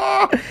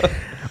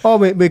 Oh,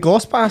 we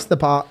glossed past the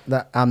part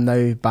that I'm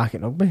now back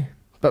at rugby.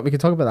 But we can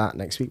talk about that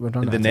next week. We've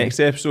run In out the of time.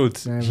 next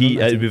episode,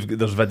 Yeah,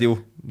 there's video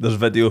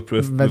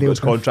proof. We've got his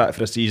contract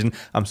for a season.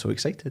 I'm so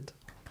excited.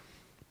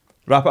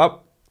 Wrap it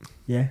up.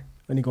 Yeah,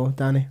 when you go,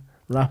 Danny,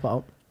 wrap it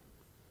up.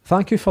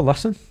 Thank you for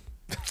listening.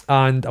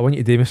 And I want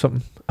you to do me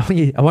something.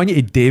 I want you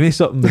to do me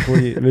something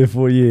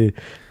before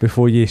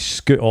you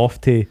scoot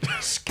off to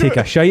take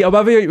a shite or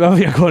whatever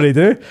you're going to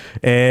do.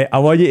 I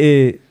want you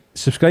to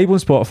subscribe on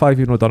Spotify if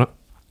you've not done it.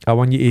 I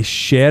want you to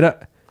share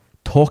it,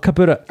 talk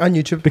about it, On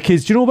YouTube.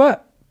 because do you know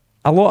what?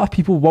 A lot of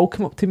people will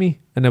come up to me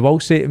and they will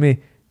say to me,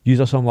 "Use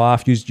us some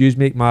laugh. Use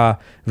make my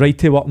ride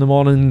to work in the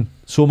morning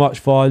so much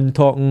fun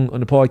talking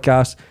on the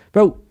podcast."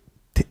 Well,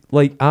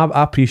 I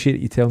appreciate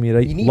it. You tell me,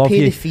 right? You need Love to pay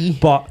you, the fee.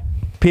 but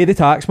pay the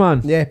tax,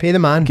 man. Yeah, pay the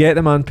man. Get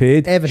the man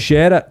paid. Evan.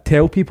 Share it.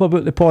 Tell people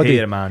about the pod. Pay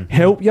the man.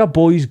 Help your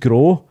boys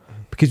grow,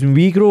 because when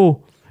we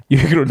grow,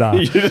 you grow now.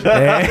 We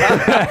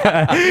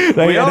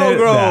all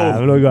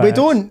grow. We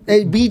don't.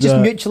 We just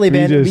Nah, mutually we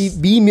benefit. just-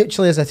 We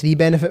mutually as a three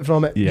benefit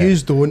from it. Yeah.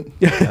 Yous don't.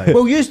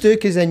 Well, yous do,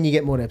 because then you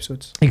get more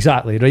episodes.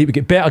 Exactly, right? We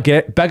get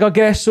bigger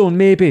guests on,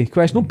 maybe.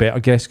 Quest, not better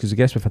guests, because the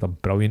guests we've had are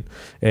brilliant.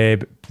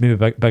 But maybe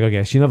bigger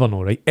guests. You never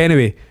know, right?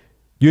 Anyway,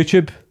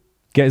 YouTube,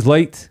 get us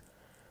liked,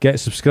 get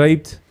us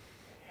subscribed,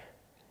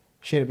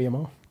 Share it with your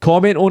mom.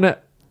 comment on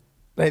it.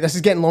 Right, this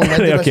is getting long-winded.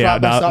 Right, Let's okay,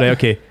 wrap this up. right,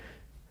 okay.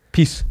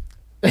 Peace.